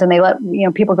experiment and they let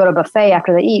people go to a buffet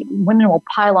after they eat, women will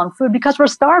pile on food because we're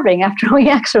starving after we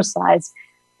exercise.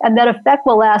 And that effect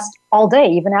will last all day,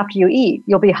 even after you eat.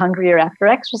 You'll be hungrier after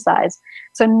exercise.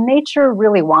 So nature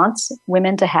really wants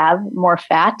women to have more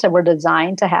fat, and we're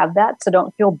designed to have that, so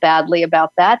don't feel badly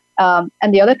about that.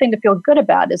 And the other thing to feel good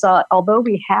about is although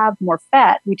we have more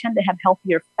fat, we tend to have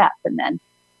healthier fat than men.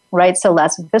 Right, so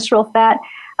less visceral fat.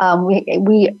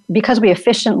 Because we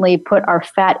efficiently put our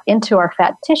fat into our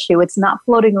fat tissue, it's not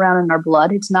floating around in our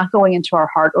blood. It's not going into our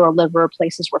heart or our liver,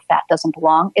 places where fat doesn't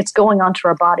belong. It's going onto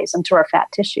our bodies, into our fat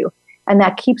tissue, and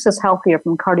that keeps us healthier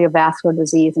from cardiovascular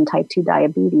disease and type 2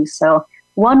 diabetes. So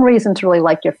one reason to really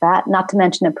like your fat, not to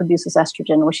mention it produces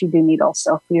estrogen, which you do need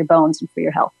also for your bones and for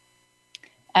your health.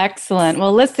 Excellent.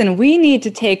 Well, listen, we need to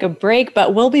take a break,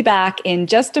 but we'll be back in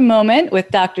just a moment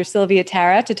with Dr. Sylvia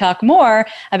Tara to talk more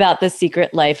about the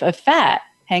secret life of fat.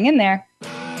 Hang in there.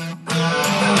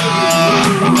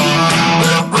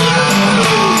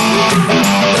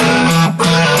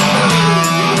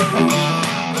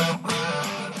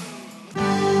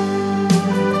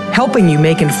 Helping you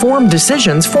make informed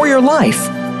decisions for your life.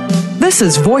 This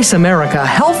is Voice America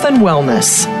Health and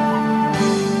Wellness.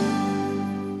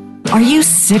 Are you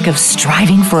sick of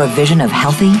striving for a vision of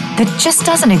healthy that just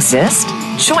doesn't exist?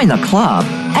 Join the club.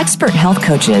 Expert health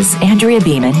coaches Andrea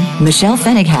Beeman, Michelle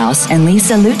Fennighaus, and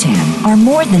Lisa Lutan are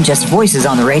more than just voices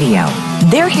on the radio.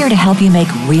 They're here to help you make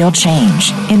real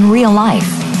change in real life.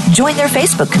 Join their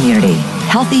Facebook community,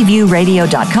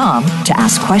 healthyviewradio.com, to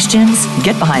ask questions,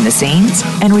 get behind the scenes,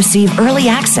 and receive early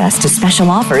access to special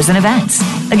offers and events.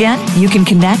 Again, you can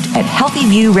connect at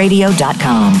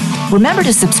healthyviewradio.com. Remember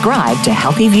to subscribe to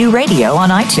Healthy View Radio on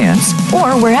iTunes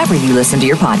or wherever you listen to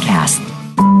your podcast.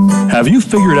 Have you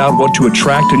figured out what to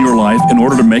attract in your life in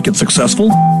order to make it successful?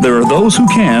 There are those who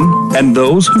can and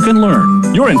those who can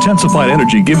learn. Your intensified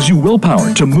energy gives you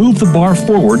willpower to move the bar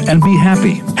forward and be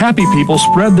happy. Happy people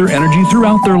spread their energy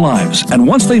throughout their lives, and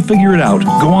once they figure it out,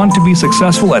 go on to be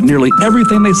successful at nearly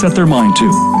everything they set their mind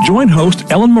to. Join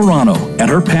host Ellen Morano and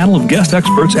her panel of guest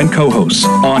experts and co-hosts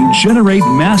on Generate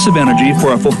Massive Energy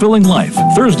for a Fulfilling Life,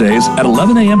 Thursdays at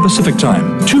 11 a.m. Pacific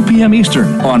Time, 2 p.m.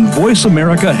 Eastern on Voice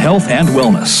America Health and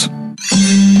Wellness.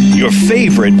 Your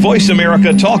favorite Voice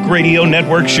America Talk Radio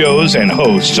Network shows and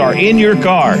hosts are in your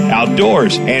car,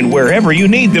 outdoors, and wherever you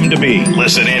need them to be.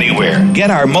 Listen anywhere. Get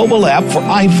our mobile app for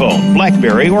iPhone,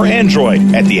 BlackBerry, or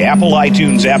Android at the Apple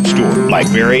iTunes App Store,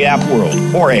 BlackBerry App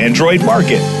World, or Android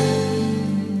Market.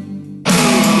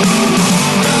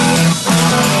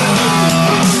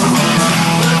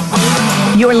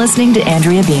 You're listening to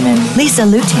Andrea Beeman, Lisa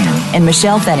Lutan, and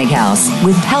Michelle Fennighaus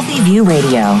with Healthy View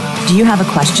Radio. Do you have a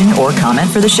question or comment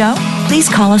for the show? Please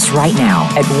call us right now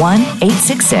at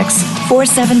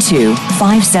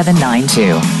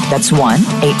 1-866-472-5792. That's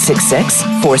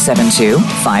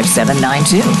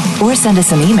 1-866-472-5792. Or send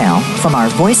us an email from our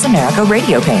Voice America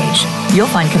radio page. You'll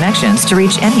find connections to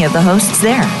reach any of the hosts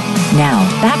there. Now,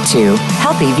 back to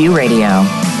Healthy View Radio.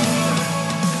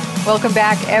 Welcome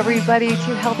back, everybody,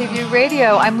 to Healthy View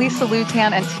Radio. I'm Lisa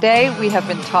Lutan, and today we have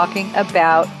been talking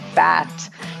about fat.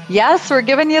 Yes, we're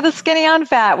giving you the skinny on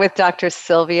fat with Dr.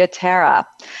 Sylvia Tara.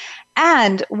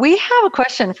 And we have a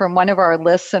question from one of our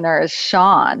listeners,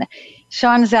 Sean.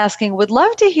 Sean is asking, would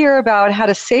love to hear about how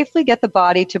to safely get the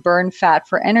body to burn fat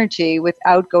for energy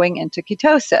without going into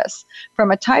ketosis. From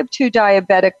a type 2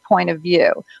 diabetic point of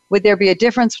view, would there be a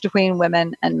difference between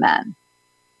women and men?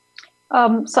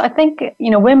 So I think,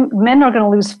 men are going to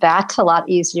lose fat a lot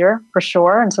easier for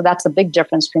sure. And so that's a big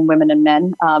difference between women and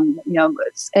men.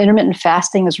 Intermittent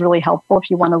fasting is really helpful if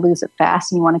you want to lose it fast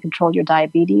and you want to control your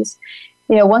diabetes.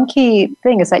 One key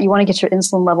thing is that you want to get your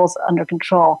insulin levels under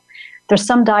control. There's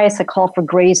some diets that call for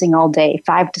grazing all day,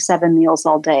 5 to 7 meals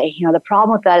all day. The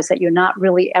problem with that is that you're not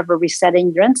really ever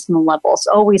resetting your insulin levels,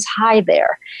 always high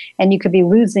there. And you could be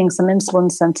losing some insulin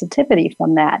sensitivity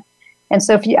from that. And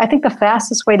so I think the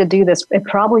fastest way to do this, it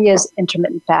probably is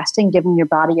intermittent fasting, giving your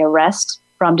body a rest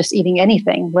from just eating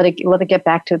anything. Let it get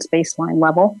back to its baseline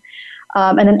level.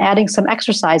 And then adding some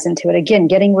exercise into it. Again,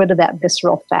 getting rid of that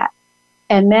visceral fat.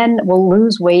 And men will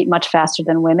lose weight much faster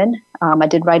than women. I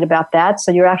did write about that.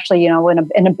 So you're actually,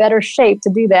 in a better shape to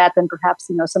do that than perhaps,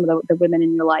 some of the women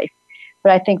in your life.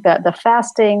 But I think that the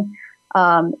fasting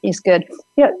is good.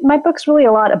 My book's really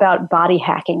a lot about body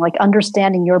hacking, like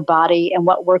understanding your body and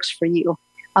what works for you.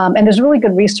 And there's really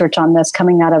good research on this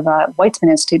coming out of Weizmann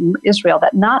Institute in Israel,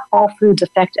 that not all foods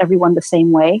affect everyone the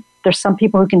same way. There's some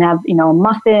people who can have, a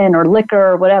muffin or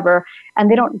liquor or whatever, and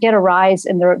they don't get a rise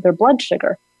in their blood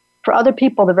sugar. For other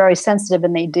people, they're very sensitive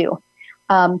and they do.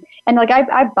 And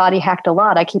I've body hacked a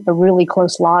lot. I keep a really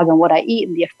close log on what I eat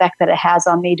and the effect that it has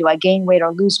on me. Do I gain weight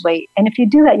or lose weight? And if you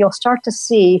do that, you'll start to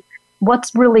see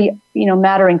what's really,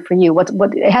 mattering for you. What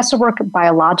it has to work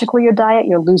biologically, your diet,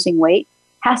 you're losing weight.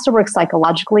 It has to work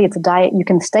psychologically. It's a diet you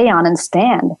can stay on and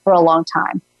stand for a long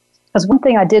time. Because one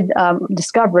thing I did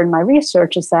discover in my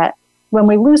research is that when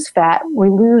we lose fat, we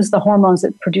lose the hormones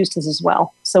it produces as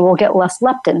well. So we'll get less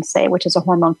leptin, say, which is a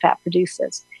hormone fat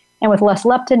produces. And with less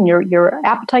leptin, your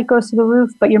appetite goes through the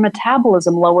roof, but your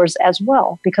metabolism lowers as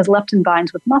well because leptin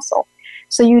binds with muscle.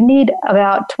 So you need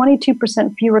about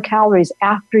 22% fewer calories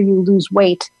after you lose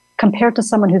weight compared to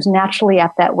someone who's naturally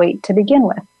at that weight to begin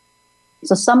with.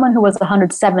 So someone who was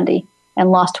 170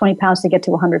 and lost 20 pounds to get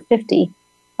to 150,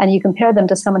 and you compare them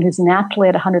to someone who's naturally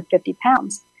at 150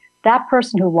 pounds, that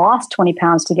person who lost 20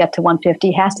 pounds to get to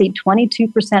 150 has to eat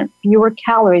 22% fewer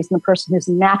calories than the person who's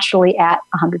naturally at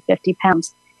 150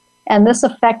 pounds. And this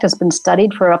effect has been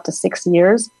studied for up to 6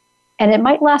 years. And it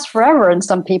might last forever in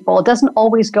some people. It doesn't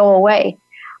always go away.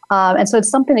 And so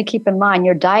it's something to keep in mind.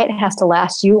 Your diet has to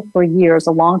last you for years,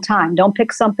 a long time. Don't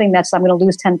pick something that's, I'm going to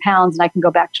lose 10 pounds and I can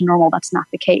go back to normal. That's not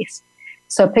the case.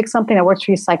 So pick something that works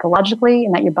for you psychologically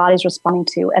and that your body's responding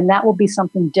to. And that will be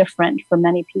something different for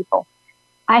many people.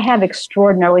 I have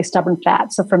extraordinarily stubborn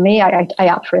fat. So for me, I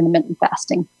opt for intermittent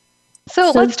fasting.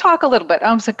 So let's talk a little bit.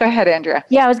 So go ahead, Andrea.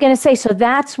 Yeah, I was going to say, so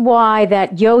that's why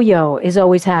that yo-yo is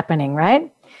always happening,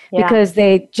 right? Yeah. Because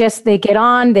they get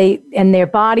on, and their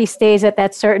body stays at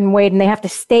that certain weight, and they have to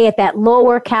stay at that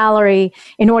lower calorie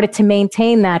in order to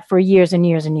maintain that for years and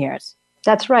years and years.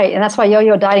 That's right. And that's why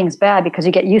yo-yo dieting is bad, because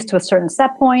you get used to a certain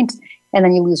set point, and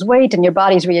then you lose weight, and your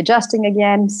body's readjusting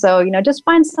again. So, just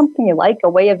find something you like, a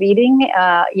way of eating,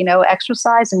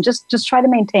 exercise, and just try to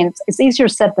maintain. It's easier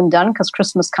said than done because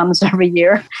Christmas comes every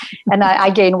year, and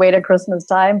I gain weight at Christmas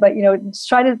time. But, just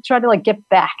try to get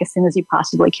back as soon as you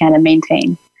possibly can and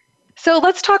maintain. So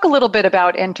let's talk a little bit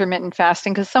about intermittent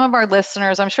fasting, because some of our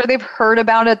listeners, I'm sure they've heard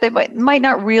about it. They might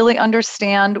not really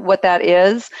understand what that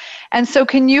is. And so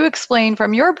can you explain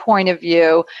from your point of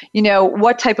view,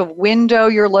 what type of window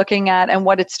you're looking at and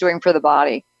what it's doing for the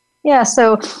body? Yeah,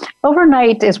 so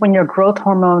overnight is when your growth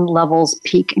hormone levels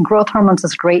peak. And growth hormone is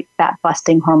this great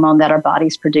fat-busting hormone that our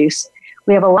bodies produce.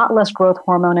 We have a lot less growth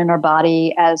hormone in our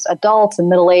body as adults and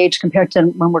middle age compared to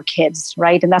when we're kids,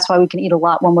 right? And that's why we can eat a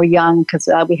lot when we're young, because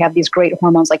we have these great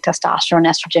hormones like testosterone,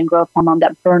 estrogen, growth hormone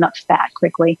that burn up fat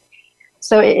quickly.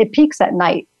 So it peaks at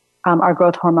night, our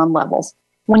growth hormone levels.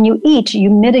 When you eat, you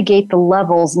mitigate the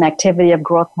levels and activity of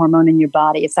growth hormone in your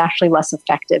body. It's actually less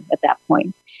effective at that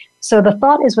point. So the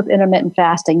thought is with intermittent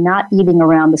fasting, not eating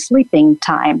around the sleeping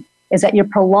time, is that you're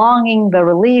prolonging the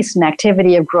release and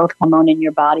activity of growth hormone in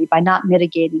your body by not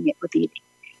mitigating it with eating.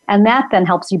 And that then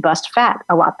helps you bust fat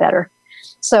a lot better.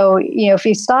 So, if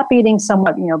you stop eating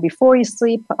somewhat, before you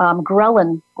sleep,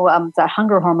 ghrelin, that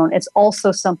hunger hormone, it's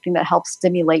also something that helps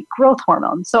stimulate growth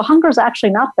hormone. So hunger is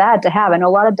actually not bad to have. I know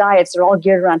a lot of diets are all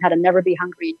geared around how to never be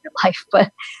hungry in your life,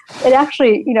 but it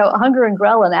actually, hunger and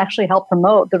ghrelin actually help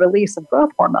promote the release of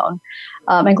growth hormone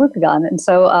and glucagon. And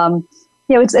so,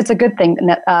 it's a good thing,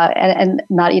 and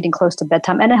not eating close to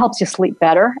bedtime, and it helps you sleep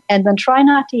better. And then try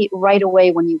not to eat right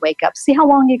away when you wake up. See how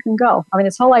long you can go. I mean,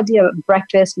 this whole idea of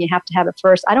breakfast and you have to have it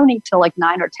first. I don't eat till like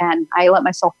 9 or 10. I let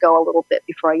myself go a little bit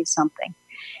before I eat something.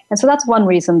 And so that's one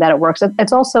reason that it works.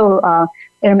 It's also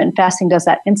intermittent fasting does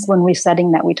that insulin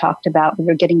resetting that we talked about.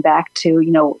 You're getting back to,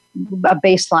 a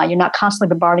baseline. You're not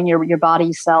constantly bombarding your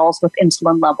body cells with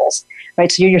insulin levels,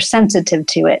 right? So you're sensitive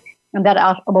to it. And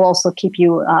that will also keep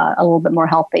you a little bit more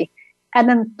healthy. And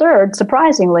then third,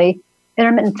 surprisingly,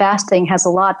 intermittent fasting has a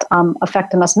lot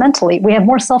effect on us mentally. We have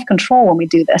more self-control when we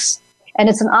do this. And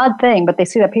it's an odd thing, but they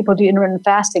see that people do intermittent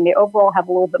fasting, they overall have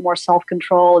a little bit more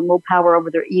self-control and willpower over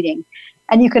their eating.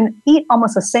 And you can eat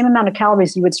almost the same amount of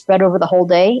calories you would spread over the whole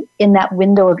day in that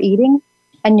window of eating,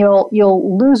 and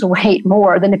you'll lose weight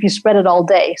more than if you spread it all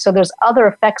day. So there's other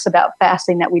effects about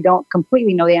fasting that we don't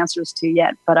completely know the answers to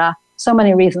yet, but so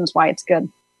many reasons why it's good.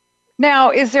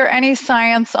 Now, is there any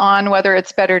science on whether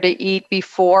it's better to eat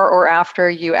before or after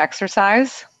you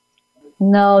exercise?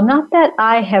 No, not that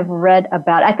I have read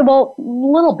about. A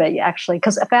little bit actually,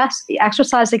 because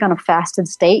exercising on a fasted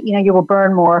state, you will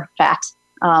burn more fat.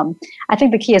 I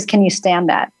think the key is, can you stand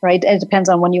that, right? It depends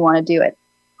on when you want to do it.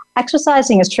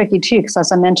 Exercising is tricky too, because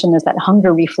as I mentioned, there's that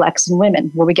hunger reflex in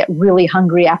women where we get really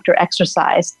hungry after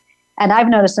exercise. And I've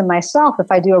noticed in myself,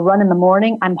 if I do a run in the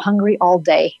morning, I'm hungry all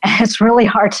day. It's really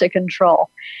hard to control.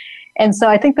 And so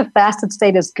I think the fasted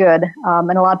state is good.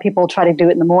 And a lot of people try to do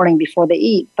it in the morning before they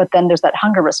eat, but then there's that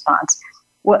hunger response.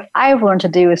 What I've learned to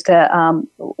do is to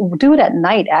do it at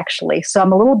night, actually. So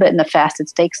I'm a little bit in the fasted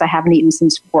state because I haven't eaten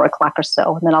since 4 o'clock or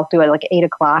so. And then I'll do it like 8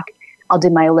 o'clock. I'll do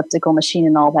my elliptical machine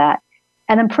and all that.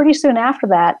 And then pretty soon after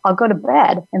that, I'll go to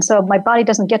bed. And so my body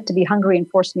doesn't get to be hungry and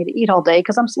force me to eat all day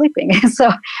because I'm sleeping.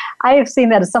 So I have seen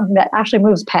that as something that actually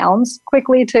moves pounds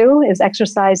quickly too, is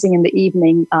exercising in the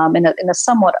evening in a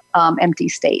somewhat empty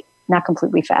state, not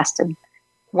completely fasted.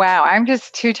 Wow, I'm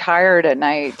just too tired at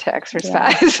night to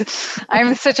exercise. Yeah.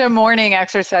 I'm such a morning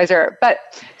exerciser.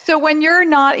 But so when you're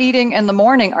not eating in the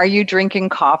morning, are you drinking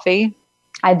coffee?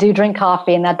 I do drink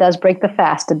coffee, and that does break the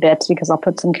fast a bit because I'll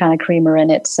put some kind of creamer in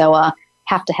it. So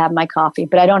have to have my coffee,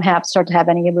 but I don't start to have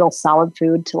any real solid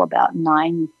food till about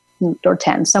 9 or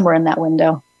 10, somewhere in that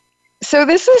window. So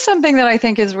this is something that I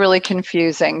think is really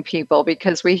confusing people,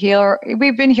 because we've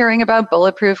been hearing about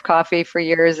bulletproof coffee for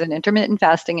years and intermittent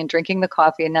fasting and drinking the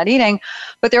coffee and not eating.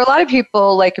 But there are a lot of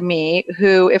people like me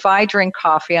who, if I drink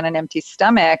coffee on an empty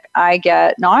stomach, I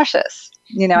get nauseous.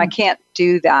 I can't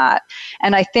do that.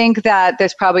 And I think that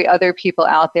there's probably other people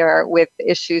out there with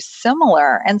issues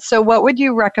similar. And so what would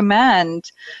you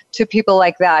recommend to people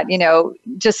like that?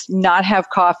 Just not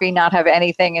have coffee, not have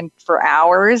anything for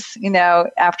hours,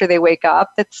 after they wake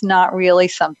up? That's not really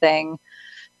something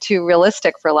too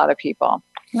realistic for a lot of people.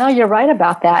 No, you're right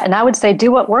about that. And I would say do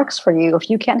what works for you. If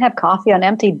you can't have coffee on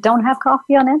empty, don't have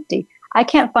coffee on empty. I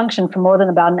can't function for more than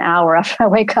about an hour after I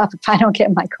wake up if I don't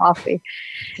get my coffee.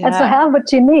 Yeah. And so have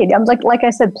what you need. I'm like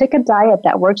I said, pick a diet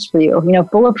that works for you.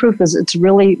 Bulletproof it's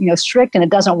really, strict, and it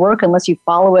doesn't work unless you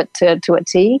follow it to a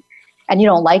T, and you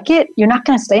don't like it. You're not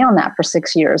going to stay on that for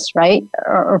 6 years, right?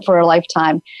 Or for a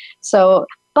lifetime. So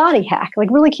body hack,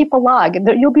 really keep a log.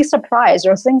 You'll be surprised.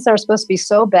 There are things that are supposed to be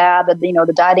so bad that,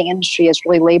 the dieting industry has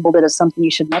really labeled it as something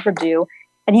you should never do.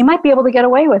 And you might be able to get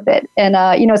away with it. And,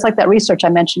 it's like that research I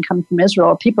mentioned coming from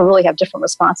Israel. People really have different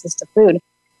responses to food.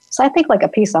 So I think like a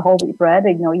piece of whole wheat bread,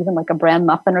 even like a bran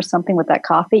muffin or something with that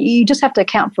coffee, you just have to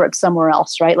account for it somewhere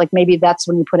else, right? Like maybe that's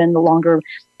when you put in the longer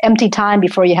empty time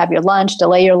before you have your lunch,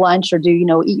 delay your lunch, or do,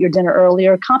 eat your dinner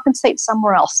earlier. Compensate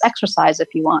somewhere else. Exercise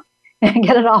if you want.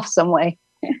 Get it off some way.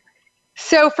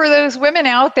 So for those women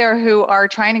out there who are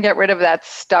trying to get rid of that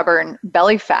stubborn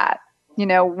belly fat,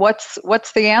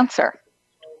 what's the answer?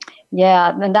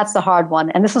 Yeah, and that's the hard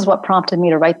one. And this is what prompted me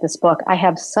to write this book. I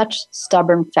have such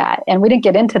stubborn fat. And we didn't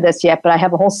get into this yet, but I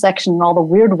have a whole section on all the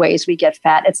weird ways we get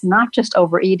fat. It's not just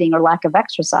overeating or lack of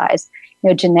exercise.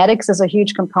 Genetics is a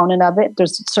huge component of it.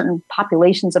 There's certain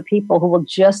populations of people who will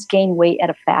just gain weight at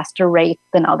a faster rate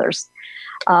than others.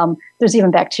 There's even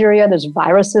bacteria. There's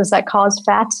viruses that cause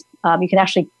fat. You can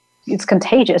actually, it's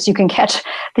contagious. You can catch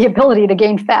the ability to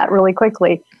gain fat really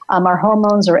quickly. Our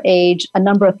hormones or age, a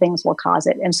number of things will cause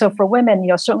it. And so for women,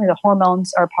 certainly the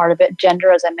hormones are part of it.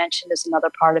 Gender, as I mentioned, is another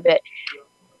part of it.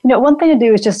 One thing to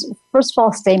do is just, first of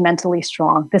all, stay mentally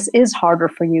strong. This is harder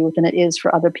for you than it is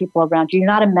for other people around you. You're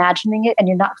not imagining it, and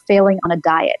you're not failing on a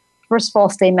diet. First of all,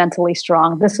 stay mentally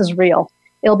strong. This is real.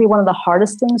 It'll be one of the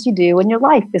hardest things you do in your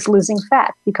life is losing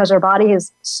fat, because our body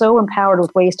is so empowered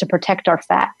with ways to protect our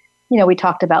fat. We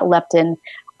talked about leptin.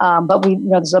 But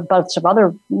there's a bunch of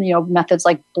other, methods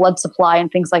like blood supply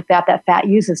and things like that fat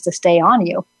uses to stay on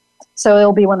you. So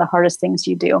it'll be one of the hardest things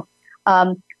you do.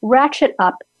 Ratchet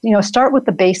up, start with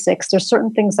the basics. There's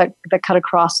certain things that cut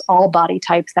across all body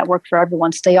types that work for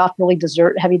everyone. Stay off really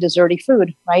heavy desserty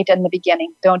food, right? In the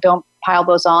beginning. Don't pile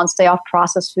those on. Stay off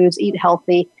processed foods. Eat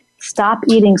healthy. Stop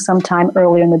eating sometime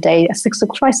earlier in the day.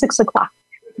 Try 6 o'clock,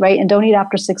 right? And don't eat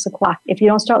after 6 o'clock. If you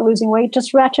don't start losing weight,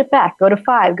 just ratchet back. Go to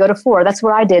 5, go to 4. That's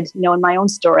what I did, in my own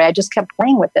story. I just kept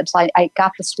playing with it. So I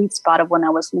got the sweet spot of when I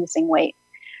was losing weight.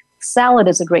 Salad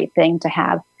is a great thing to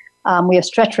have. We have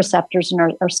stretch receptors in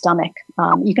our stomach.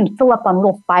 You can fill up on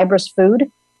real fibrous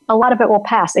food. A lot of it will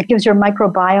pass. It gives your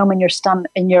microbiome in your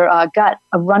stomach, in your gut,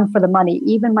 a run for the money.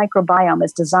 Even microbiome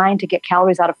is designed to get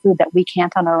calories out of food that we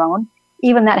can't on our own.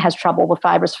 Even that has trouble with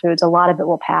fibrous foods. A lot of it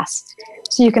will pass.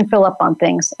 So you can fill up on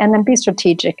things. And then be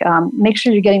strategic. Make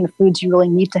sure you're getting the foods you really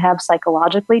need to have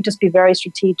psychologically. Just be very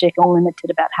strategic and limited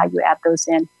about how you add those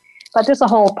in. But there's a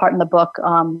whole part in the book,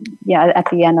 at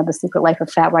the end of The Secret Life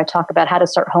of Fat, where I talk about how to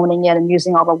start honing it and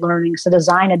using all the learnings to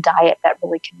design a diet that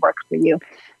really can work for you.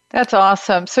 That's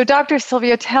awesome. So Dr.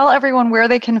 Sylvia, tell everyone where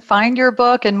they can find your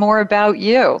book and more about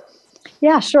you.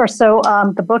 Yeah, sure. So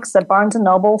the book's at Barnes &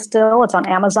 Noble still. It's on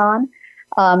Amazon.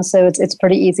 So it's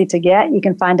pretty easy to get. You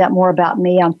can find out more about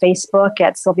me on Facebook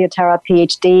at Sylvia Tara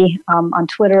PhD, on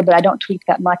Twitter, but I don't tweet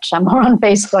that much. I'm more on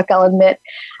Facebook, I'll admit.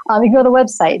 You can go to the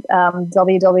website,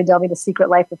 The Secret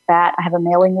Life of Fat. I have a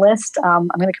mailing list. I'm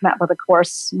going to come out with a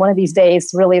course one of these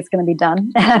days. Really, it's going to be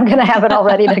done. I'm going to have it all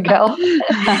ready to go.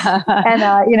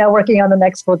 And, working on the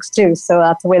next books too. So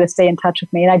that's a way to stay in touch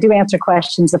with me. And I do answer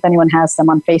questions if anyone has them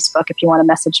on Facebook, if you want to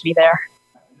message me there.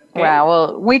 Wow.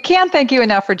 Well, we can't thank you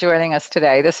enough for joining us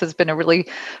today. This has been a really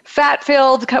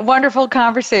fat-filled, wonderful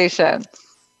conversation.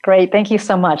 Great. Thank you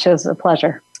so much. It was a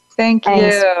pleasure. Thanks.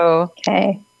 You.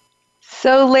 Okay.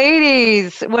 So,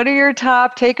 ladies, what are your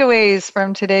top takeaways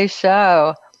from today's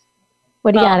show?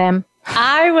 What do you got, Em?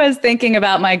 I was thinking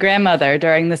about my grandmother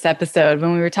during this episode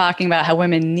when we were talking about how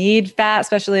women need fat,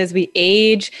 especially as we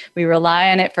age. We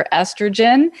rely on it for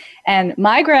estrogen. And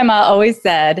my grandma always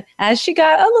said, as she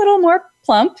got a little more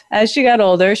plump, as she got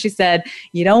older, she said,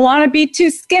 you don't want to be too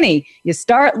skinny. You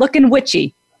start looking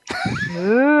witchy.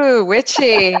 Ooh,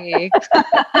 witchy.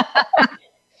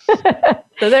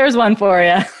 So there's one for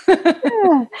you.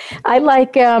 I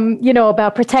like,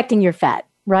 about protecting your fat,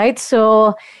 right?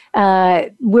 So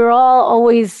we're all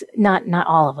always, not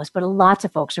all of us, but lots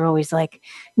of folks are always like,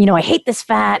 I hate this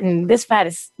fat and this fat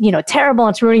is, terrible.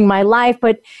 It's ruining my life.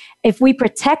 But if we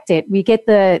protect it, we get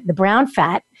the brown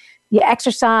fat, you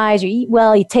exercise, you eat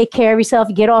well, you take care of yourself,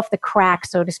 you get off the crack,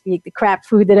 so to speak, the crap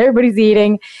food that everybody's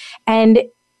eating. And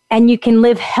you can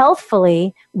live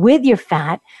healthfully with your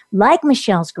fat, like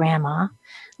Michelle's grandma,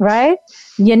 right?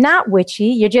 You're not witchy.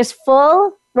 You're just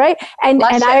full, right?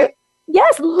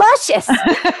 Luscious. Luscious.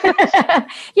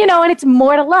 And it's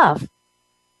more to love.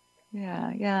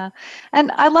 Yeah.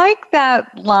 And I like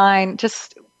that line,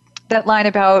 that line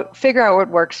about figure out what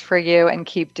works for you and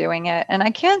keep doing it. And I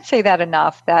can't say that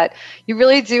enough, that you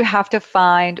really do have to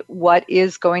find what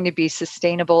is going to be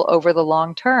sustainable over the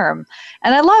long term.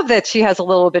 And I love that she has a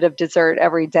little bit of dessert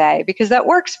every day because that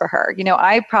works for her.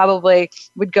 I probably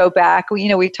would go back.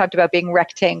 We talked about being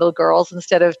rectangle girls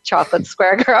instead of chocolate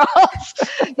square girls.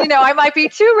 I might be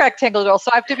too rectangle girls,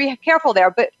 so I have to be careful there.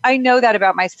 But I know that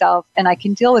about myself and I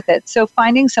can deal with it. So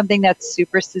finding something that's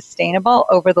super sustainable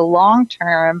over the long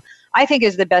term, I think,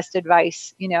 is the best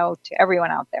advice, to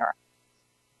everyone out there.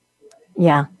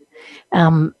 Yeah.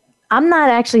 I'm not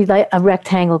actually like a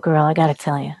rectangle girl, I got to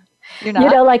tell you. You're not?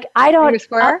 I don't. Are you a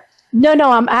square? No,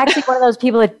 I'm actually one of those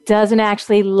people that doesn't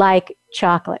actually like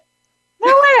chocolate. No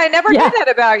way, I never knew that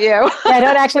about you. Yeah, I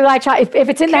don't actually like chocolate. If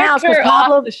it's in the house, because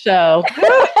Pablo... the show.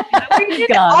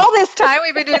 All this time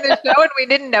we've been doing this show and we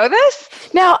didn't know this?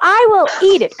 Now, I will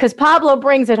eat it because Pablo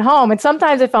brings it home. And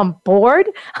sometimes if I'm bored,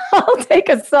 I'll take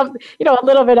a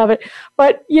little bit of it.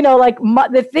 But,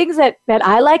 the things that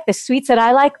I like, the sweets that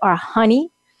I like are honey.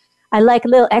 I like a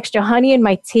little extra honey in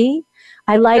my tea.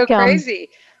 I like... So crazy.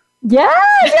 Yes,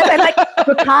 I like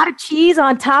ricotta cheese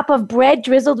on top of bread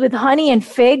drizzled with honey and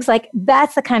figs. Like,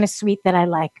 that's the kind of sweet that I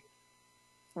like.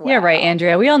 Wow. Yeah, right,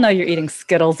 Andrea. We all know you're eating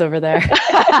Skittles over there.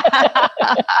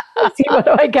 Let's see, what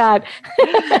do I got?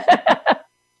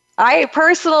 I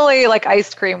personally,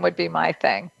 ice cream would be my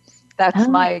thing. That's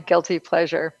my guilty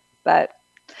pleasure. But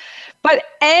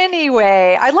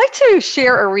anyway, I'd like to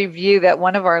share a review that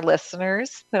one of our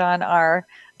listeners put on our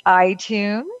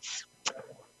iTunes.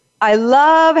 I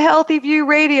love Healthy View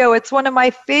Radio. It's one of my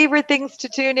favorite things to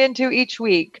tune into each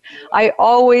week. I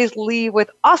always leave with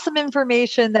awesome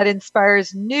information that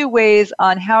inspires new ways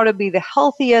on how to be the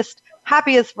healthiest,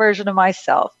 happiest version of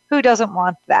myself. Who doesn't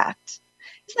want that?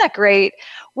 Isn't that great?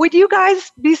 Would you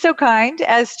guys be so kind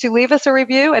as to leave us a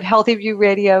review at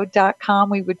healthyviewradio.com?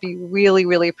 We would be really,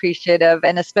 really appreciative.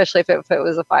 And especially if it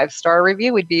was a 5-star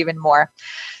review, we'd be even more.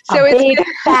 So a big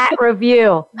fat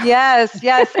review. Yes.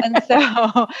 And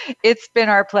so it's been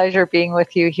our pleasure being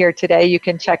with you here today. You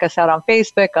can check us out on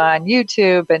Facebook, on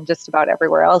YouTube, and just about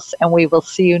everywhere else. And we will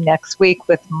see you next week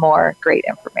with more great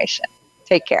information.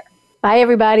 Take care. Bye,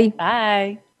 everybody.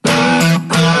 Bye.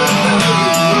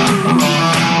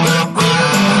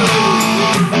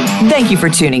 Thank you for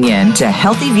tuning in to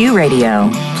Healthy View Radio.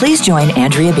 Please join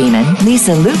Andrea Beeman,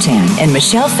 Lisa Lutan, and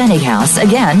Michelle Fennighaus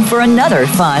again for another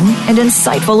fun and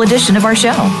insightful edition of our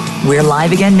show. We're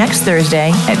live again next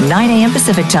Thursday at 9 a.m.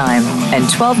 Pacific Time and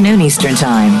 12 noon Eastern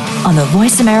Time on the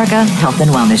Voice America Health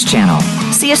and Wellness Channel.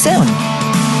 See you soon.